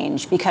demographic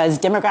change, because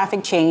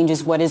demographic change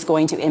is what is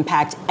going to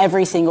impact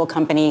every single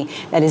company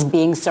that is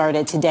being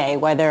started today,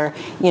 whether,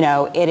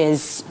 it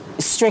is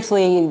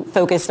strictly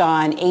focused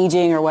on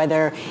aging or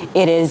whether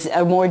it is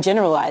a more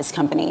generalized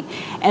company.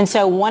 And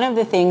so one of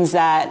the things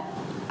that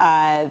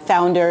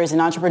founders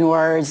and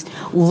entrepreneurs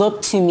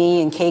look to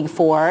me and Cake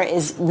for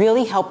is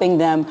really helping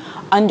them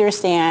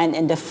understand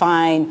and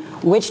define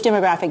which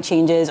demographic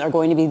changes are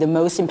going to be the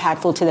most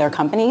impactful to their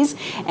companies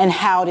and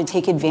how to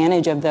take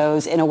advantage of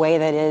those in a way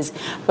that is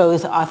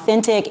both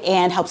authentic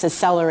and helps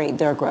accelerate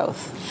their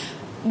growth.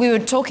 We were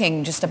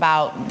talking just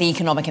about the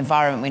economic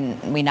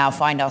environment we now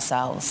find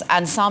ourselves,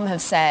 and some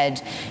have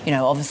said,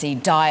 obviously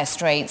dire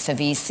straits for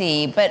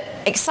VC, but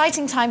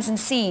exciting times in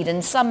seed,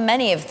 and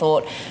many have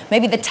thought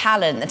maybe the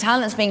talent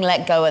that's being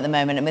let go at the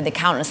moment and with the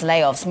countless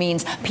layoffs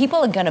means people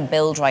are going to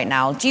build right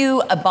now. Do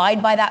you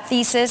abide by that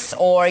thesis,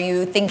 or are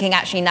you thinking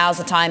actually now's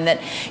the time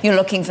that you're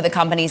looking for the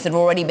companies that have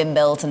already been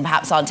built and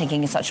perhaps aren't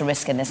taking such a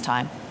risk in this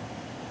time?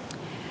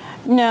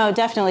 No,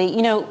 definitely.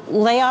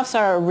 Layoffs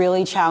are a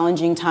really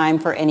challenging time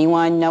for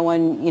anyone. No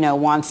one,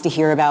 wants to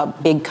hear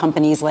about big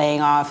companies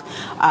laying off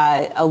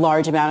a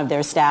large amount of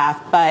their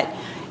staff. But,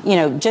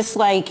 just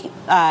like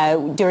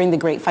during the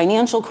great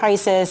financial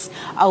crisis,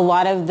 a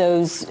lot of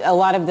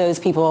those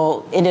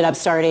people ended up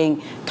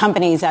starting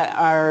companies that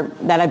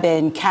have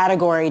been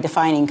category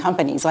defining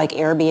companies like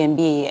Airbnb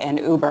and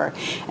Uber.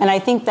 And I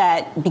think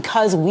that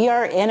because we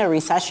are in a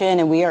recession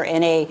and we are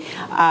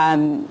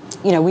in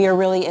we are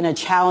really in a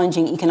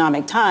challenging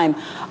economic time,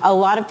 a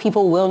lot of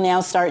people will now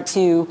start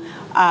to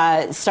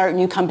start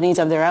new companies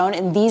of their own,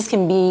 and these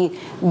can be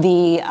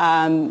the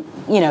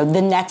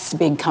next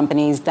big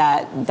companies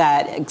that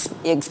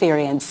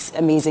experience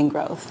amazing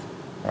growth.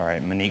 All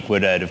right, Monique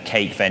Woodard of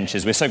Cake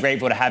Ventures. We're so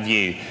grateful to have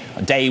you.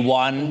 Day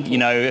one,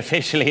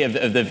 officially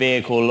of the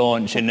vehicle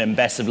launch, and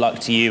best of luck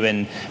to you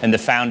and the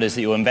founders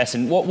that you'll invest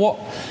in. What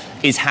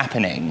is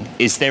happening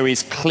is there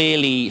is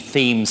clearly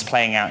themes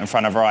playing out in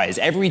front of our eyes.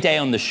 Every day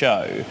on the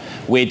show,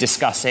 we're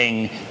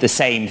discussing the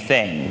same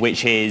thing,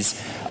 which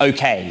is,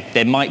 okay,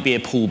 there might be a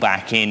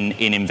pullback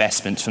in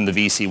investments from the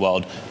VC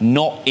world,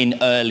 not in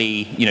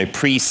early,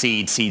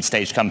 pre-seed, seed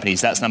stage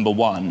companies. That's number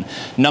one.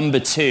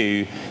 Number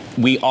two,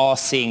 we are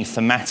seeing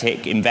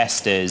thematic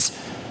investors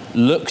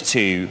look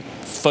to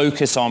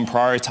focus on,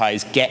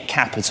 prioritize, get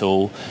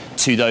capital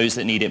to those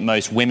that need it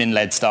most,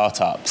 women-led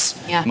startups,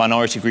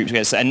 minority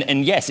groups.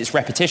 And yes, it's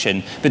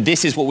repetition, but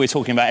this is what we're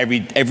talking about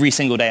every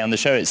single day on the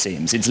show, it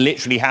seems. It's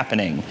literally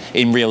happening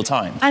in real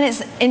time. And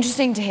it's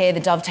interesting to hear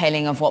the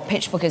dovetailing of what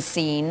PitchBook has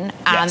seen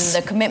and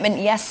the commitment,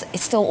 yes,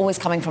 it's still always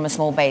coming from a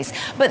small base,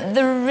 but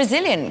the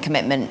resilient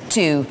commitment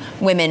to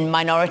women,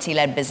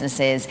 minority-led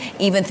businesses,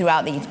 even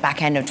throughout the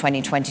back end of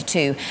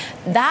 2022,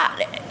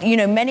 that,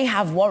 many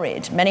have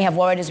worried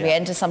as we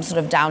enter some sort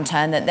of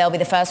downturn that they'll be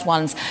the first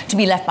ones to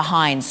be left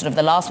behind, sort of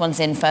the last ones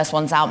in, first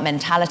ones out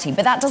mentality.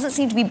 But that doesn't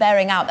seem to be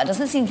bearing out. That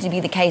doesn't seem to be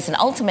the case. And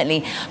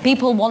ultimately,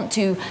 people want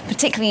to,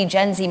 particularly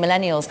Gen Z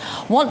millennials,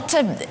 want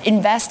to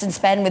invest and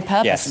spend with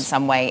purpose in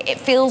some way.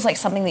 It feels like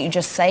something that you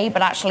just say,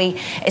 but actually,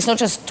 it's not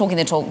just talking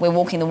the talk. We're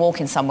walking the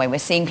walk in some way. We're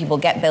seeing people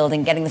get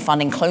building, getting the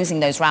funding, closing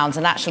those rounds,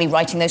 and actually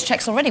writing those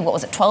checks already. What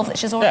was it, 12 that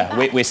she's already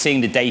back? We're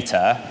seeing the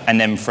data, and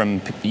then from,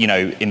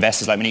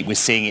 investors like Monique, we're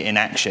seeing it in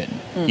action,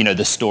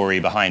 the story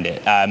behind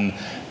it.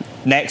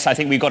 Next, I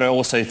think we've got to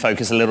also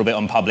focus a little bit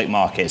on public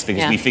markets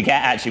because we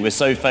forget, actually, we're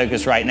so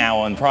focused right now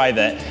on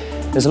private.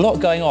 There's a lot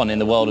going on in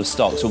the world of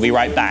stocks. We'll be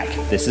right back.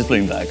 This is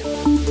Bloomberg.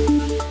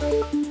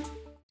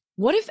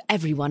 What if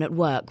everyone at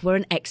work were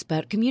an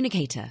expert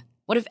communicator?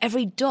 What if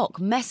every doc,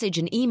 message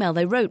and email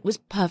they wrote was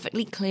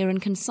perfectly clear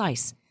and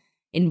concise?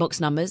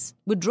 Inbox numbers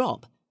would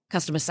drop,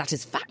 customer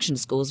satisfaction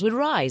scores would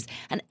rise,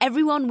 and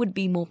everyone would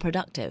be more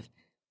productive.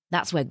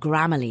 That's where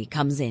Grammarly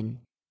comes in.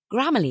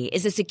 Grammarly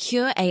is a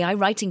secure AI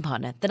writing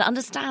partner that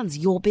understands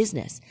your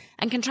business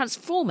and can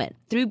transform it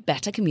through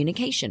better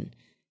communication.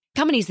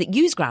 Companies that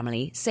use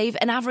Grammarly save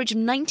an average of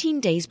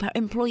 19 days per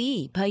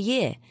employee per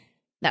year.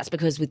 That's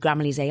because with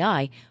Grammarly's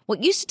AI,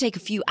 what used to take a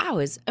few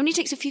hours only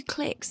takes a few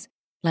clicks,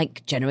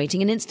 like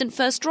generating an instant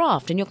first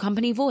draft in your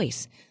company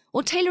voice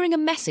or tailoring a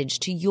message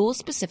to your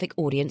specific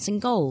audience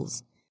and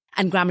goals.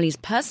 And Grammarly's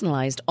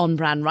personalized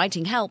on-brand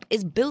writing help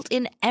is built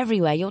in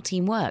everywhere your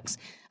team works,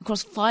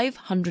 across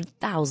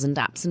 500,000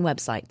 apps and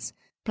websites.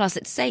 Plus,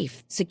 it's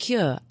safe,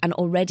 secure, and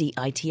already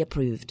IT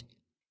approved.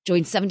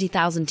 Join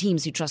 70,000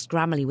 teams who trust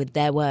Grammarly with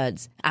their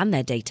words and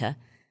their data.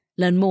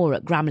 Learn more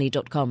at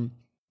Grammarly.com.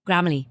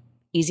 Grammarly.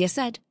 Easier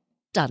said,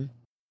 done.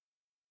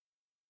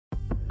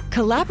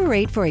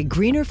 Collaborate for a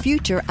greener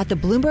future at the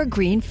Bloomberg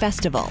Green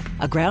Festival,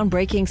 a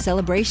groundbreaking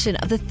celebration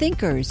of the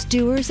thinkers,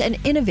 doers, and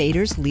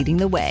innovators leading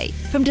the way.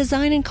 From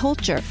design and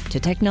culture to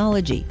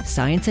technology,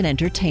 science, and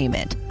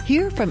entertainment.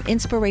 Hear from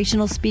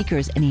inspirational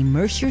speakers and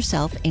immerse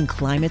yourself in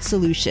climate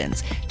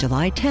solutions.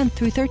 July 10th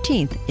through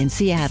 13th in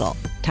Seattle.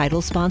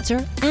 Title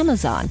sponsor,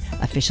 Amazon.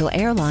 Official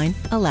airline,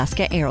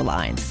 Alaska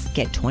Airlines.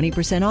 Get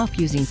 20% off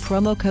using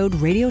promo code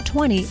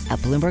radio20 at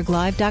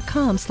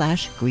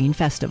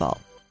bloomberglive.com/greenfestival.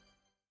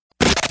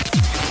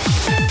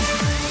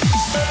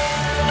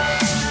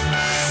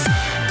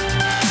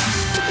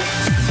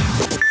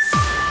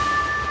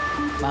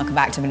 Welcome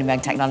back to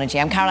Bloomberg Technology.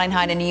 I'm Caroline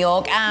Hyde in New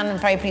York, and I'm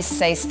very pleased to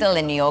say still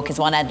in New York is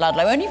one Ed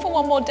Ludlow, only for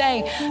one more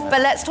day.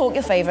 But let's talk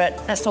your favourite.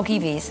 Let's talk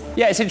EVs.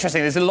 Yeah, it's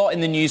interesting. There's a lot in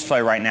the news flow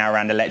right now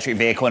around electric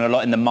vehicle and a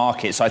lot in the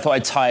market, so I thought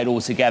I'd tie it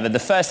all together. The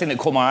first thing that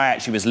caught my eye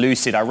actually was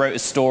Lucid. I wrote a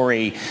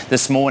story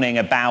this morning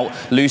about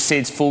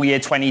Lucid's full year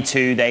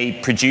 22. They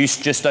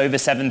produced just over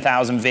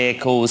 7,000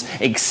 vehicles,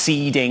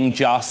 exceeding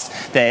just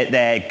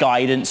their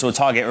guidance or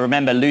target.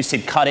 Remember,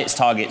 Lucid cut its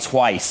target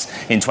twice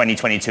in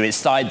 2022. It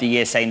started the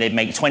year saying they'd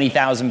make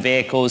 20,000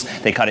 vehicles.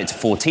 They cut it to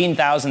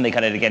 14,000. They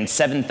cut it again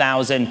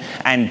 7,000.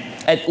 And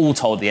all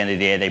told, at the end of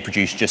the year, they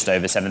produced just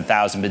over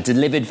 7,000, but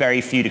delivered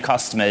very few to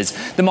customers.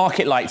 The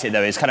market liked it,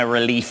 though. It's kind of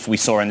relief we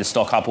saw in the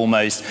stock, up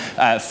almost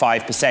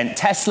 5%.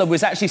 Tesla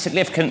was actually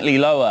significantly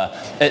lower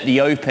at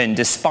the open,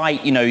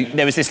 despite,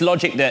 there was this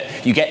logic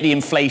that you get the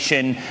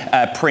inflation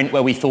print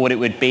where we thought it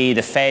would be.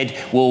 The Fed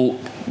will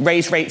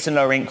raise rates in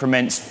lower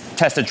increments.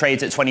 Tesla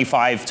trades at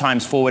 25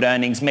 times forward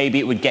earnings. Maybe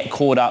it would get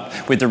caught up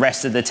with the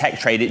rest of the tech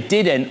trade. It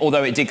didn't,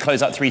 although it did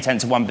close up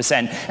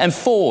 0.3%. And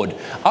Ford,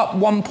 up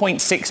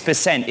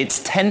 1.6%. Its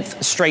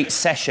 10th straight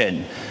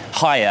session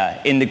higher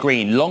in the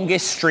green.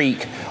 Longest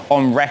streak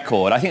on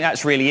record. I think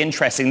that's really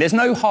interesting. There's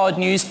no hard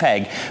news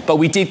peg, but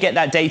we did get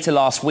that data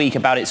last week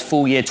about its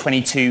full year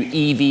 22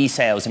 EV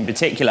sales in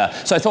particular.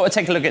 So I thought I'd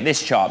take a look at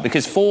this chart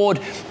because Ford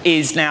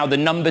is now the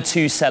number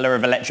 2 seller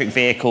of electric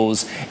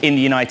vehicles in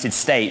the United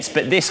States.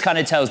 But this kind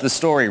of tells the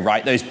story,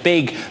 right? Those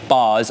big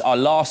bars are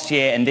last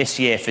year and this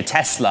year for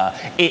Tesla.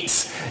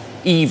 It's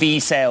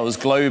EV sales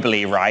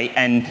globally, right?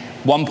 And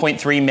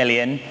 1.3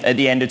 million at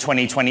the end of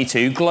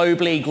 2022,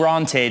 globally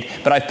granted,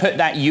 but I've put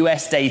that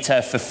US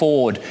data for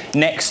Ford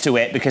next to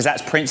it because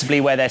that's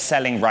principally where they're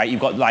selling, right? You've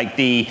got like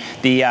the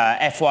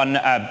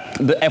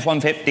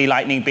F-150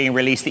 Lightning being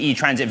released, the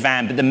E-Transit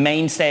van, but the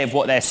mainstay of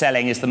what they're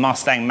selling is the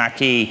Mustang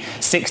Mach-E,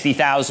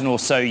 60,000 or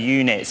so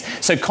units.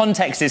 So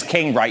context is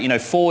king, right?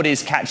 Ford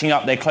is catching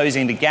up, they're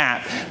closing the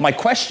gap. My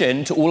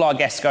question to all our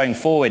guests going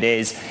forward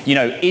is,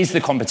 is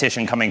the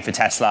competition coming for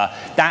Tesla?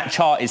 That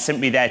chart is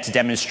simply there to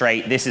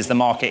demonstrate this is the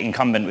market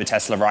incumbent with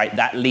Tesla, right?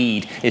 That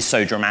lead is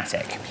so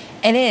dramatic.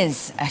 It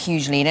is a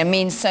huge lead. It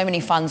means so many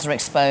funds are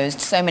exposed,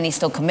 so many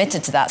still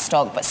committed to that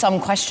stock, but some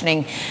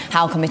questioning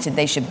how committed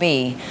they should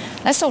be.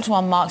 Let's talk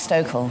to Mark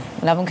Stokel.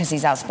 We love him because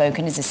he's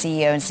outspoken. He's the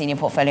CEO and senior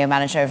portfolio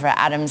manager over at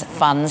Adams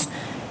Funds,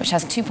 which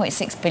has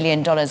 $2.6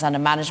 billion under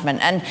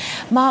management. And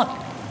Mark,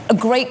 a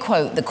great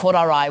quote that caught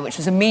our eye, which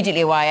was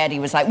immediately why Eddie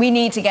was like, we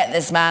need to get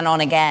this man on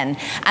again.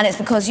 And it's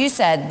because you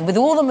said, with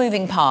all the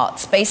moving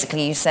parts,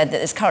 basically you said that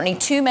there's currently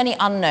too many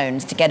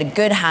unknowns to get a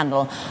good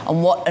handle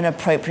on what an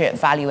appropriate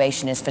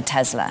valuation is for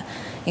Tesla.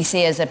 You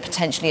see it as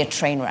potentially a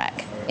train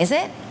wreck. Is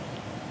it?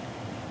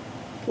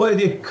 Well,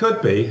 it could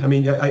be. I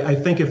mean, I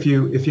think if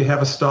you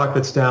have a stock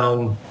that's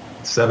down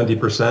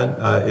 70%,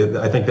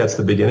 I think that's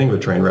the beginning of a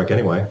train wreck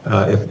anyway,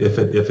 if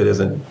it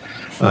isn't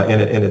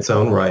in its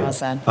own right. Well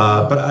said.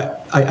 But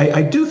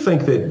I do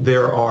think that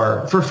there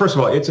are, first of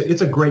all, it's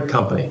a great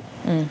company.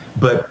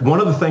 But one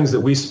of the things that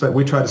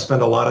we try to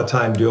spend a lot of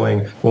time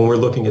doing when we're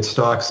looking at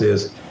stocks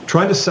is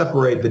trying to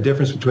separate the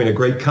difference between a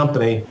great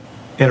company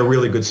and a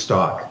really good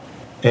stock.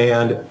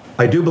 And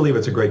I do believe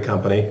it's a great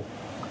company.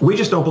 we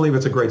just don't believe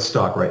it's a great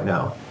stock right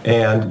now.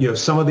 And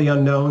some of the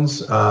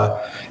unknowns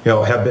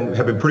have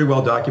been pretty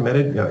well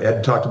documented.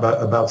 Ed talked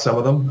about some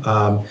of them.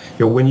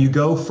 When you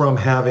go from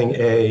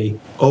having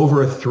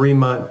over a three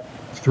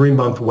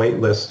month wait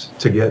list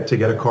to get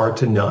a car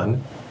to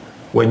none,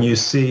 when you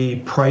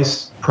see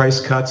price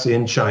cuts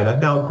in China.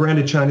 Now,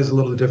 granted, China is a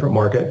little different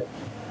market,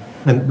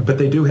 but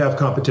they do have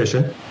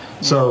competition.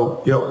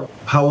 So,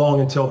 how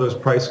long until those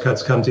price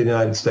cuts come to the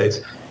United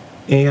States?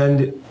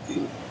 And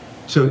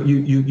so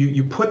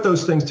you put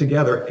those things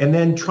together, and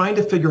then trying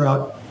to figure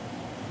out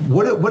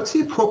what's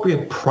the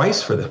appropriate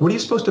price for this? What are you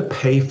supposed to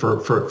pay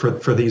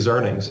for these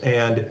earnings?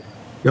 And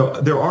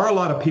there are a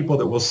lot of people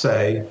that will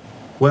say,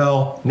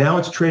 well, now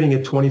it's trading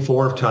at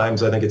 24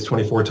 times. I think it's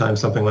 24 times,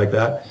 something like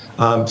that.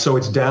 So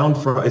it's down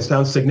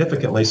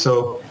significantly.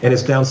 So, and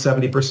it's down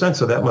 70%.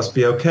 So that must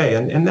be okay.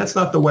 And that's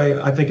not the way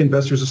I think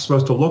investors are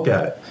supposed to look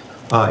at it.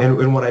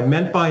 And what I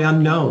meant by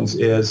unknowns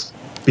is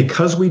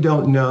because we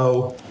don't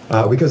know,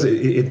 because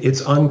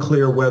it's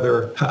unclear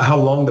how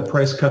long the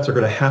price cuts are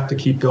going to have to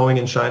keep going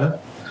in China,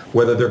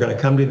 whether they're going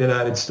to come to the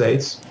United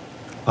States.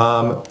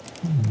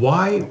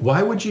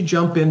 Why would you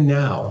jump in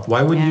now?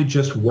 Why wouldn't you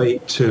just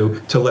wait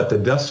to let the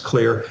dust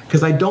clear?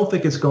 Because I don't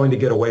think it's going to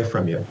get away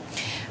from you.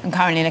 I'm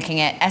currently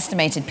looking at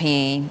estimated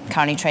PE,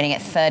 currently trading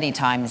at 30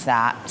 times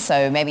that,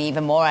 so maybe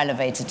even more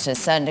elevated to a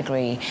certain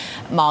degree.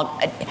 Mark,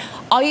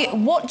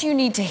 what do you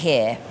need to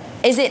hear?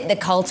 Is it the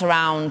cult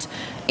around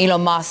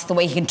Elon Musk, the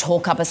way he can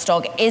talk up a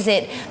stock? Is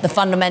it the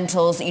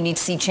fundamentals that you need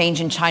to see change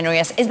in China?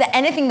 Yes. Is there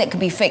anything that could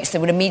be fixed that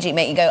would immediately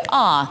make you go,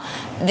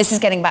 this is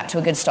getting back to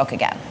a good stock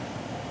again?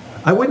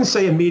 I wouldn't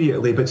say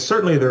immediately, but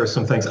certainly there are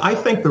some things. I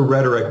think the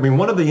rhetoric,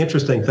 one of the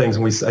interesting things,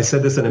 and I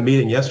said this in a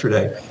meeting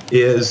yesterday,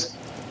 is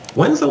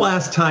when's the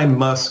last time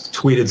Musk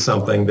tweeted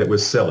something that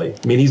was silly?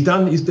 He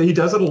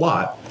does it a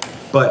lot,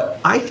 but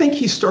I think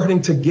he's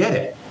starting to get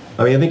it.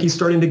 I think he's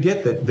starting to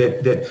get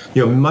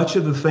that much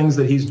of the things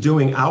that he's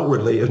doing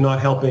outwardly is not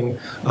helping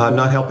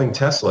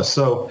Tesla.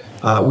 So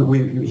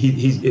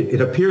it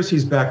appears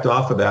he's backed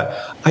off of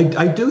that.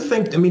 I do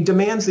think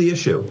demand's the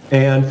issue,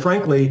 and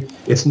frankly,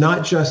 it's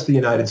not just the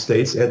United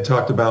States. Ed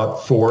talked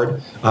about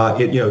Ford.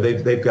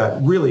 They've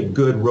got really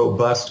good,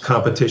 robust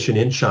competition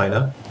in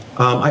China.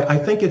 I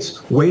think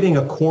it's waiting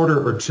a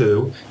quarter or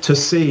two to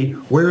see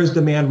where is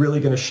demand really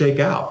going to shake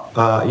out.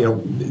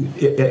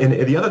 And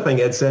the other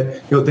thing Ed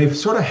said, they've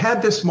sort of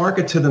had this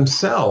market to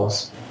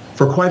themselves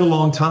for quite a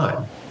long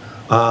time.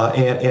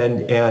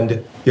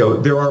 And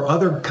there are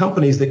other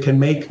companies that can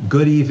make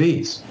good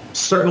EVs.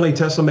 Certainly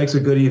Tesla makes a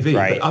good EV,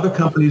 right, but other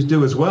companies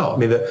do as well.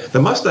 The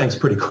Mustang's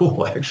pretty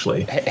cool,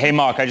 actually. Hey,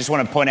 Mark, I just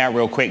want to point out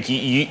real quick,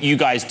 you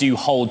guys do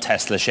hold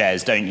Tesla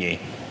shares, don't you?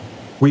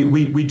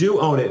 We do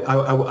own it.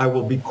 I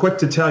will be quick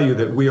to tell you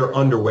that we are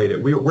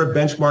underweighted. We're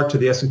benchmarked to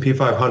the S&P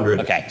 500.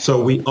 Okay.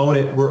 So we own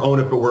it, but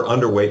we're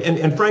underweight.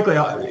 And frankly,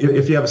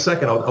 if you have a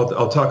second,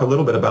 I'll talk a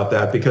little bit about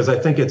that, because I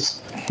think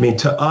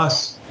to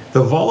us,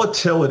 the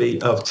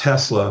volatility of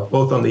Tesla,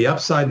 both on the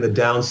upside and the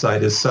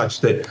downside, is such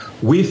that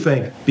we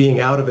think being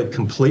out of it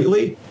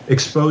completely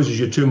exposes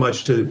you too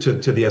much to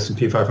the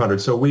S&P 500.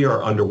 So we are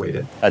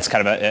underweighted. That's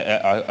kind of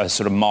a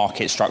sort of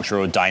market structure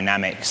or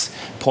dynamics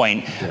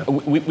point. Yeah.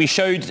 We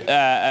showed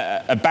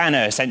a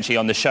banner essentially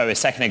on the show a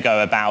second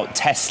ago about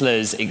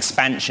Tesla's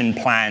expansion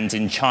plans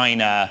in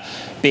China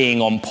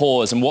being on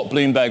pause. And what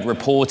Bloomberg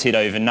reported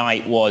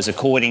overnight was,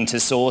 according to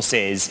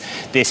sources,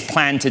 this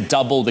plan to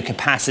double the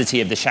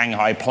capacity of the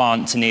Shanghai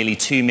plant to nearly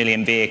 2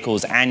 million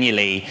vehicles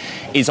annually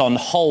is on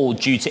hold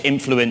due to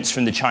influence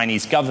from the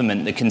Chinese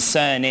government. The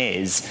concern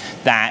is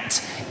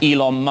that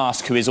Elon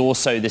Musk, who is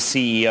also the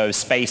CEO of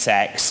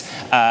SpaceX,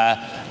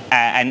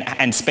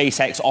 and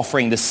SpaceX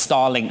offering the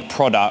Starlink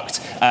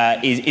product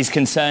is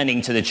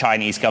concerning to the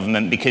Chinese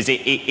government, because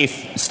if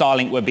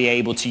Starlink would be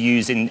able to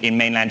use in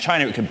mainland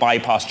China, it could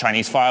bypass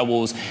Chinese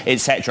firewalls,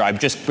 etc. I'm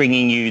just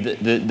bringing you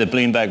the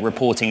Bloomberg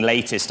reporting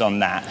latest on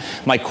that.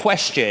 My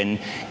question: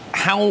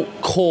 how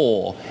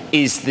core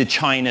is the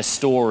China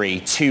story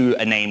to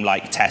a name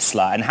like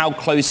Tesla, and how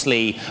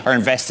closely are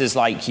investors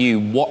like you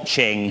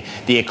watching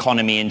the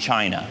economy in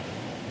China?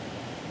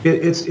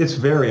 It's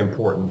very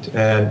important,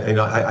 and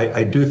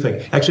I do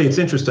think, actually, it's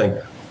interesting.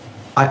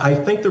 I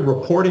think the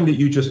reporting that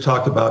you just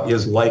talked about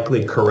is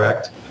likely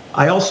correct.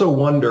 I also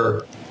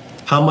wonder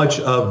how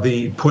much of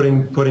the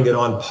putting it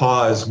on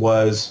pause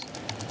was,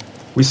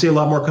 we see a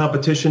lot more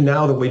competition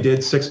now than we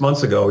did 6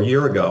 months ago, a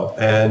year ago,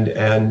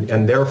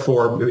 and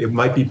therefore it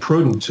might be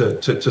prudent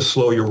to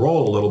slow your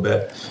roll a little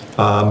bit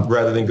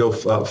rather than go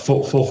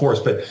full force.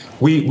 But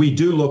we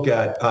do look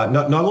at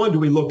not only do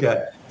we look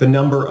at the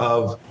number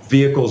of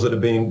vehicles that are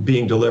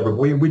being delivered,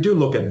 we do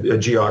look at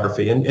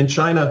geography. And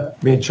China,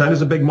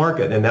 China's a big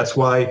market, and that's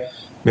why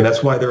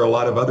there are a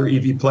lot of other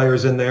EV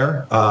players in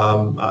there.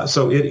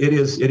 So it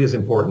is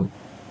important.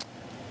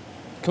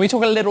 Can we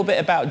talk a little bit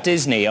about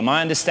Disney? My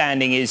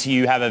understanding is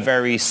you have a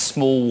very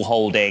small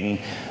holding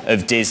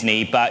of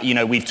Disney, but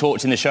we've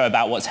talked in the show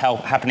about what's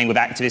happening with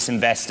activist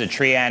investor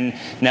Trian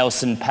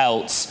Nelson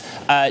Peltz.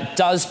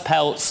 Does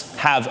Peltz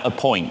have a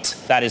point?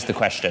 That is the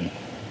question.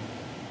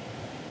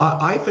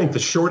 I think the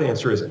short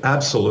answer is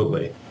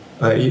absolutely.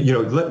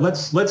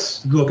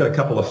 Let's look at a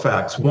couple of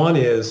facts. One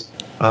is,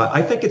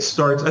 I think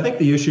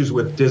the issues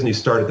with Disney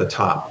start at the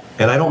top.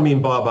 And I don't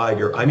mean Bob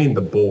Iger, I mean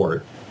the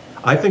board.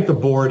 I think the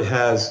board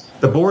has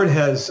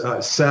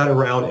sat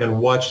around and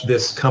watched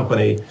this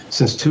company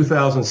since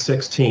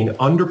 2016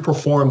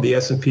 underperform the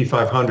S&P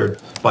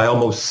 500 by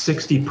almost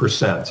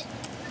 60%.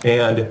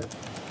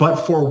 But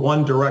for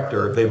one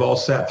director, they've all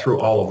sat through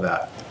all of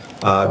that.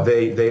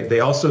 They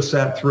also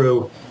sat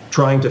through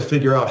trying to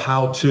figure out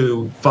how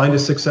to find a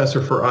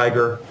successor for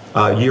Iger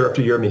year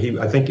after year. I mean,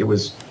 I think it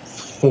was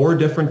 4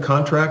 different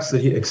contracts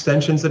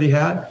extensions that he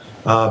had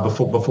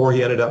before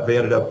they ended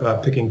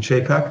up picking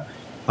Chapek.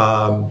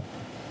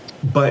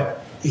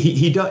 But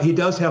he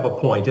does have a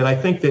point, and I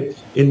think that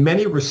in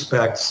many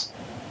respects,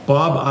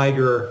 Bob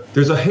Iger,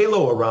 there's a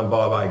halo around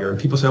Bob Iger, and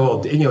people say, well,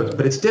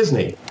 but it's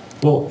Disney.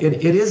 Well,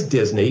 it is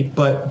Disney,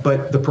 but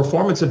the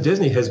performance of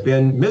Disney has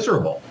been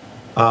miserable.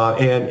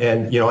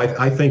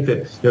 I think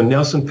that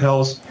Nelson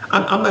Peltz.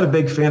 I'm not a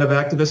big fan of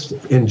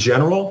activists in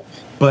general,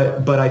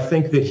 but I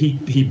think that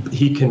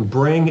he can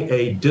bring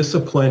a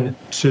discipline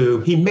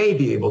to. He may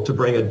be able to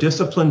bring a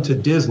discipline to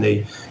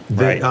Disney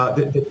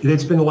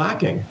that's been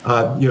lacking.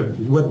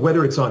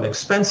 Whether it's on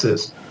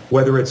expenses,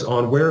 whether it's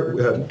on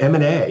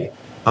M&A.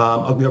 There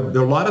are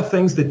a lot of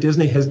things that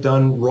Disney has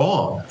done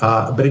wrong.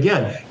 But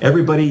again,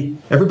 everybody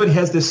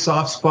has this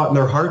soft spot in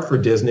their heart for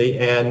Disney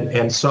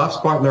and soft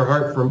spot in their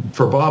heart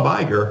for Bob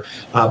Iger.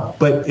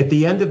 But at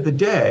the end of the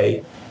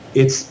day,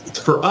 it's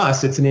for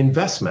us, it's an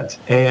investment.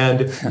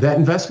 And that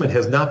investment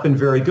has not been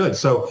very good.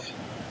 So,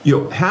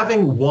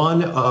 having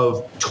one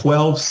of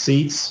 12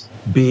 seats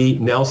be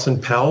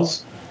Nelson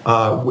Peltz,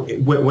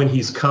 when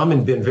he's come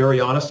and been very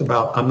honest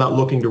about, I'm not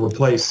looking to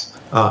replace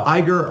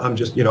Iger. I'm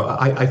just,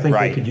 I think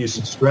they could use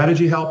some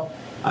strategy help.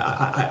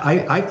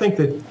 I think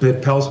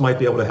that Peltz might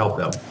be able to help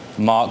them.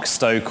 Mark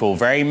Stokell,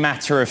 very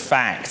matter of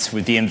fact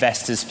with the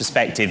investor's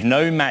perspective.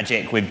 No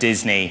magic with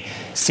Disney.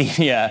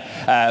 Senior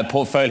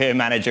portfolio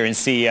manager and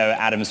CEO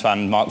Adams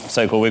Fund, Mark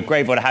Stokell. We're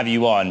grateful to have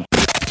you on.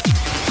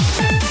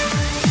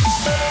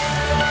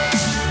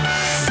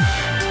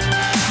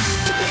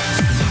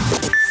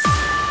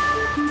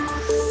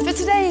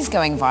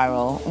 Going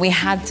viral, we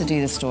had to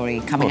do the story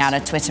coming out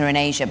of Twitter in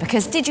Asia,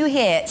 because did you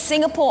hear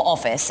Singapore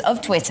office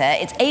of Twitter,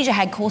 its Asia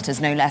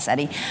headquarters no less,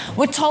 Eddie,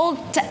 were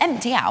told to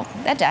empty out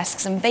their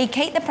desks and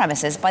vacate the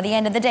premises by the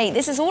end of the day.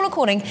 This is all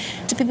according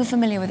to people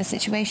familiar with the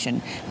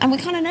situation. And we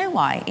kind of know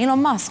why.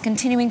 Elon Musk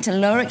continuing to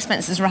lower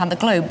expenses around the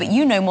globe, but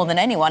you know more than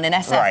anyone in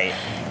SF. Right.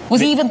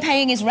 Was he even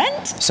paying his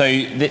rent? So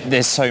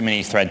there's so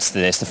many threads to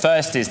this. The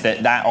first is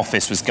that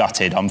office was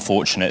gutted,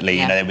 unfortunately.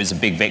 Yeah. It was a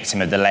big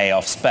victim of the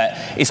layoffs. But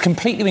it's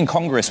completely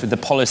incongruous with the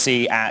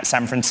policy at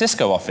San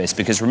Francisco office,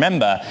 because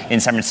remember, in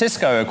San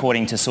Francisco,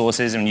 according to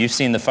sources, and you've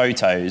seen the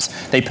photos,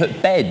 they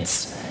put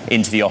beds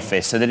into the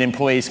office so that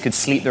employees could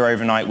sleep there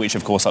overnight, which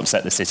of course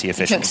upset the city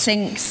officials. He took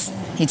sinks,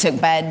 he took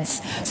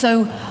beds.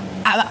 So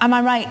am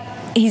I right?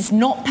 He's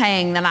not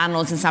paying the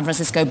landlords in San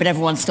Francisco, but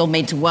everyone's still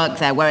made to work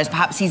there, whereas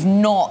perhaps he's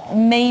not.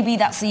 Maybe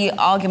that's the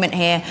argument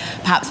here,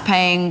 perhaps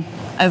paying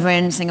over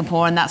in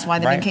Singapore, and that's why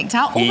they've been kicked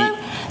out. Although,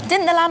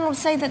 didn't the landlord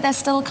say that they're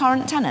still a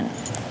current tenant?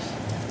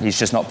 He's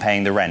just not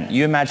paying the rent.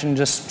 You imagine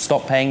just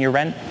stop paying your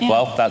rent? Yeah.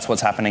 Well, that's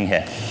what's happening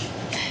here.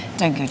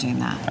 Don't go doing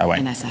that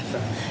in SF.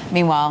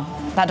 Meanwhile,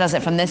 that does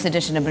it from this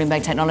edition of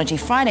Bloomberg Technology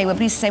Friday. We're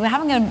pleased to say we're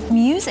having a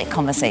music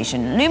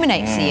conversation.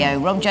 Luminate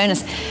CEO Rob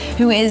Jonas,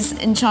 who is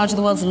in charge of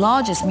the world's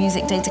largest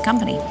music data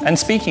company. And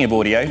speaking of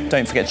audio,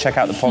 don't forget to check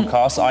out the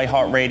podcast,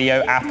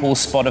 iHeartRadio, Apple,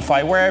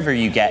 Spotify, wherever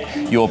you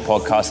get your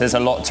podcasts. There's a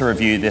lot to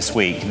review this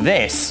week.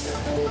 This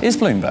is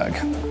Bloomberg.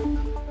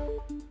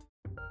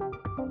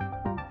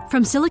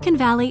 From Silicon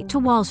Valley to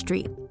Wall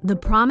Street, the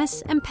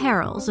promise and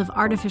perils of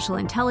artificial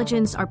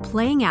intelligence are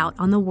playing out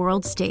on the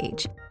world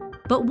stage.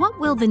 But what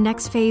will the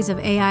next phase of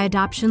AI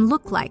adoption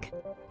look like?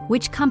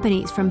 Which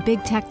companies, from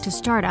big tech to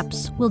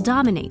startups, will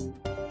dominate?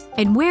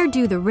 And where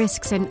do the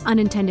risks and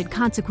unintended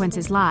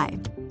consequences lie?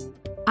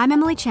 I'm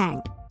Emily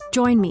Chang.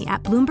 Join me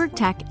at Bloomberg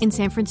Tech in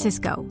San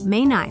Francisco,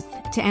 May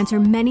 9th, to answer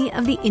many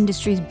of the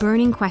industry's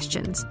burning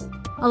questions,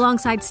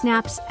 alongside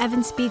Snap's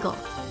Evan Spiegel,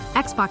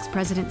 Xbox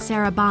President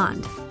Sarah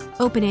Bond,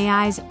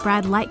 OpenAI's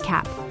Brad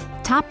Lightcap,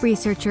 top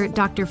researcher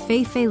Dr.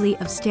 Fei-Fei Li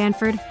of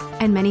Stanford,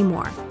 and many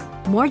more.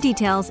 More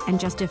details and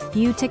just a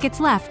few tickets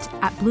left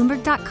at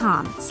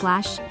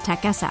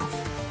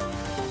Bloomberg.com/TechSF.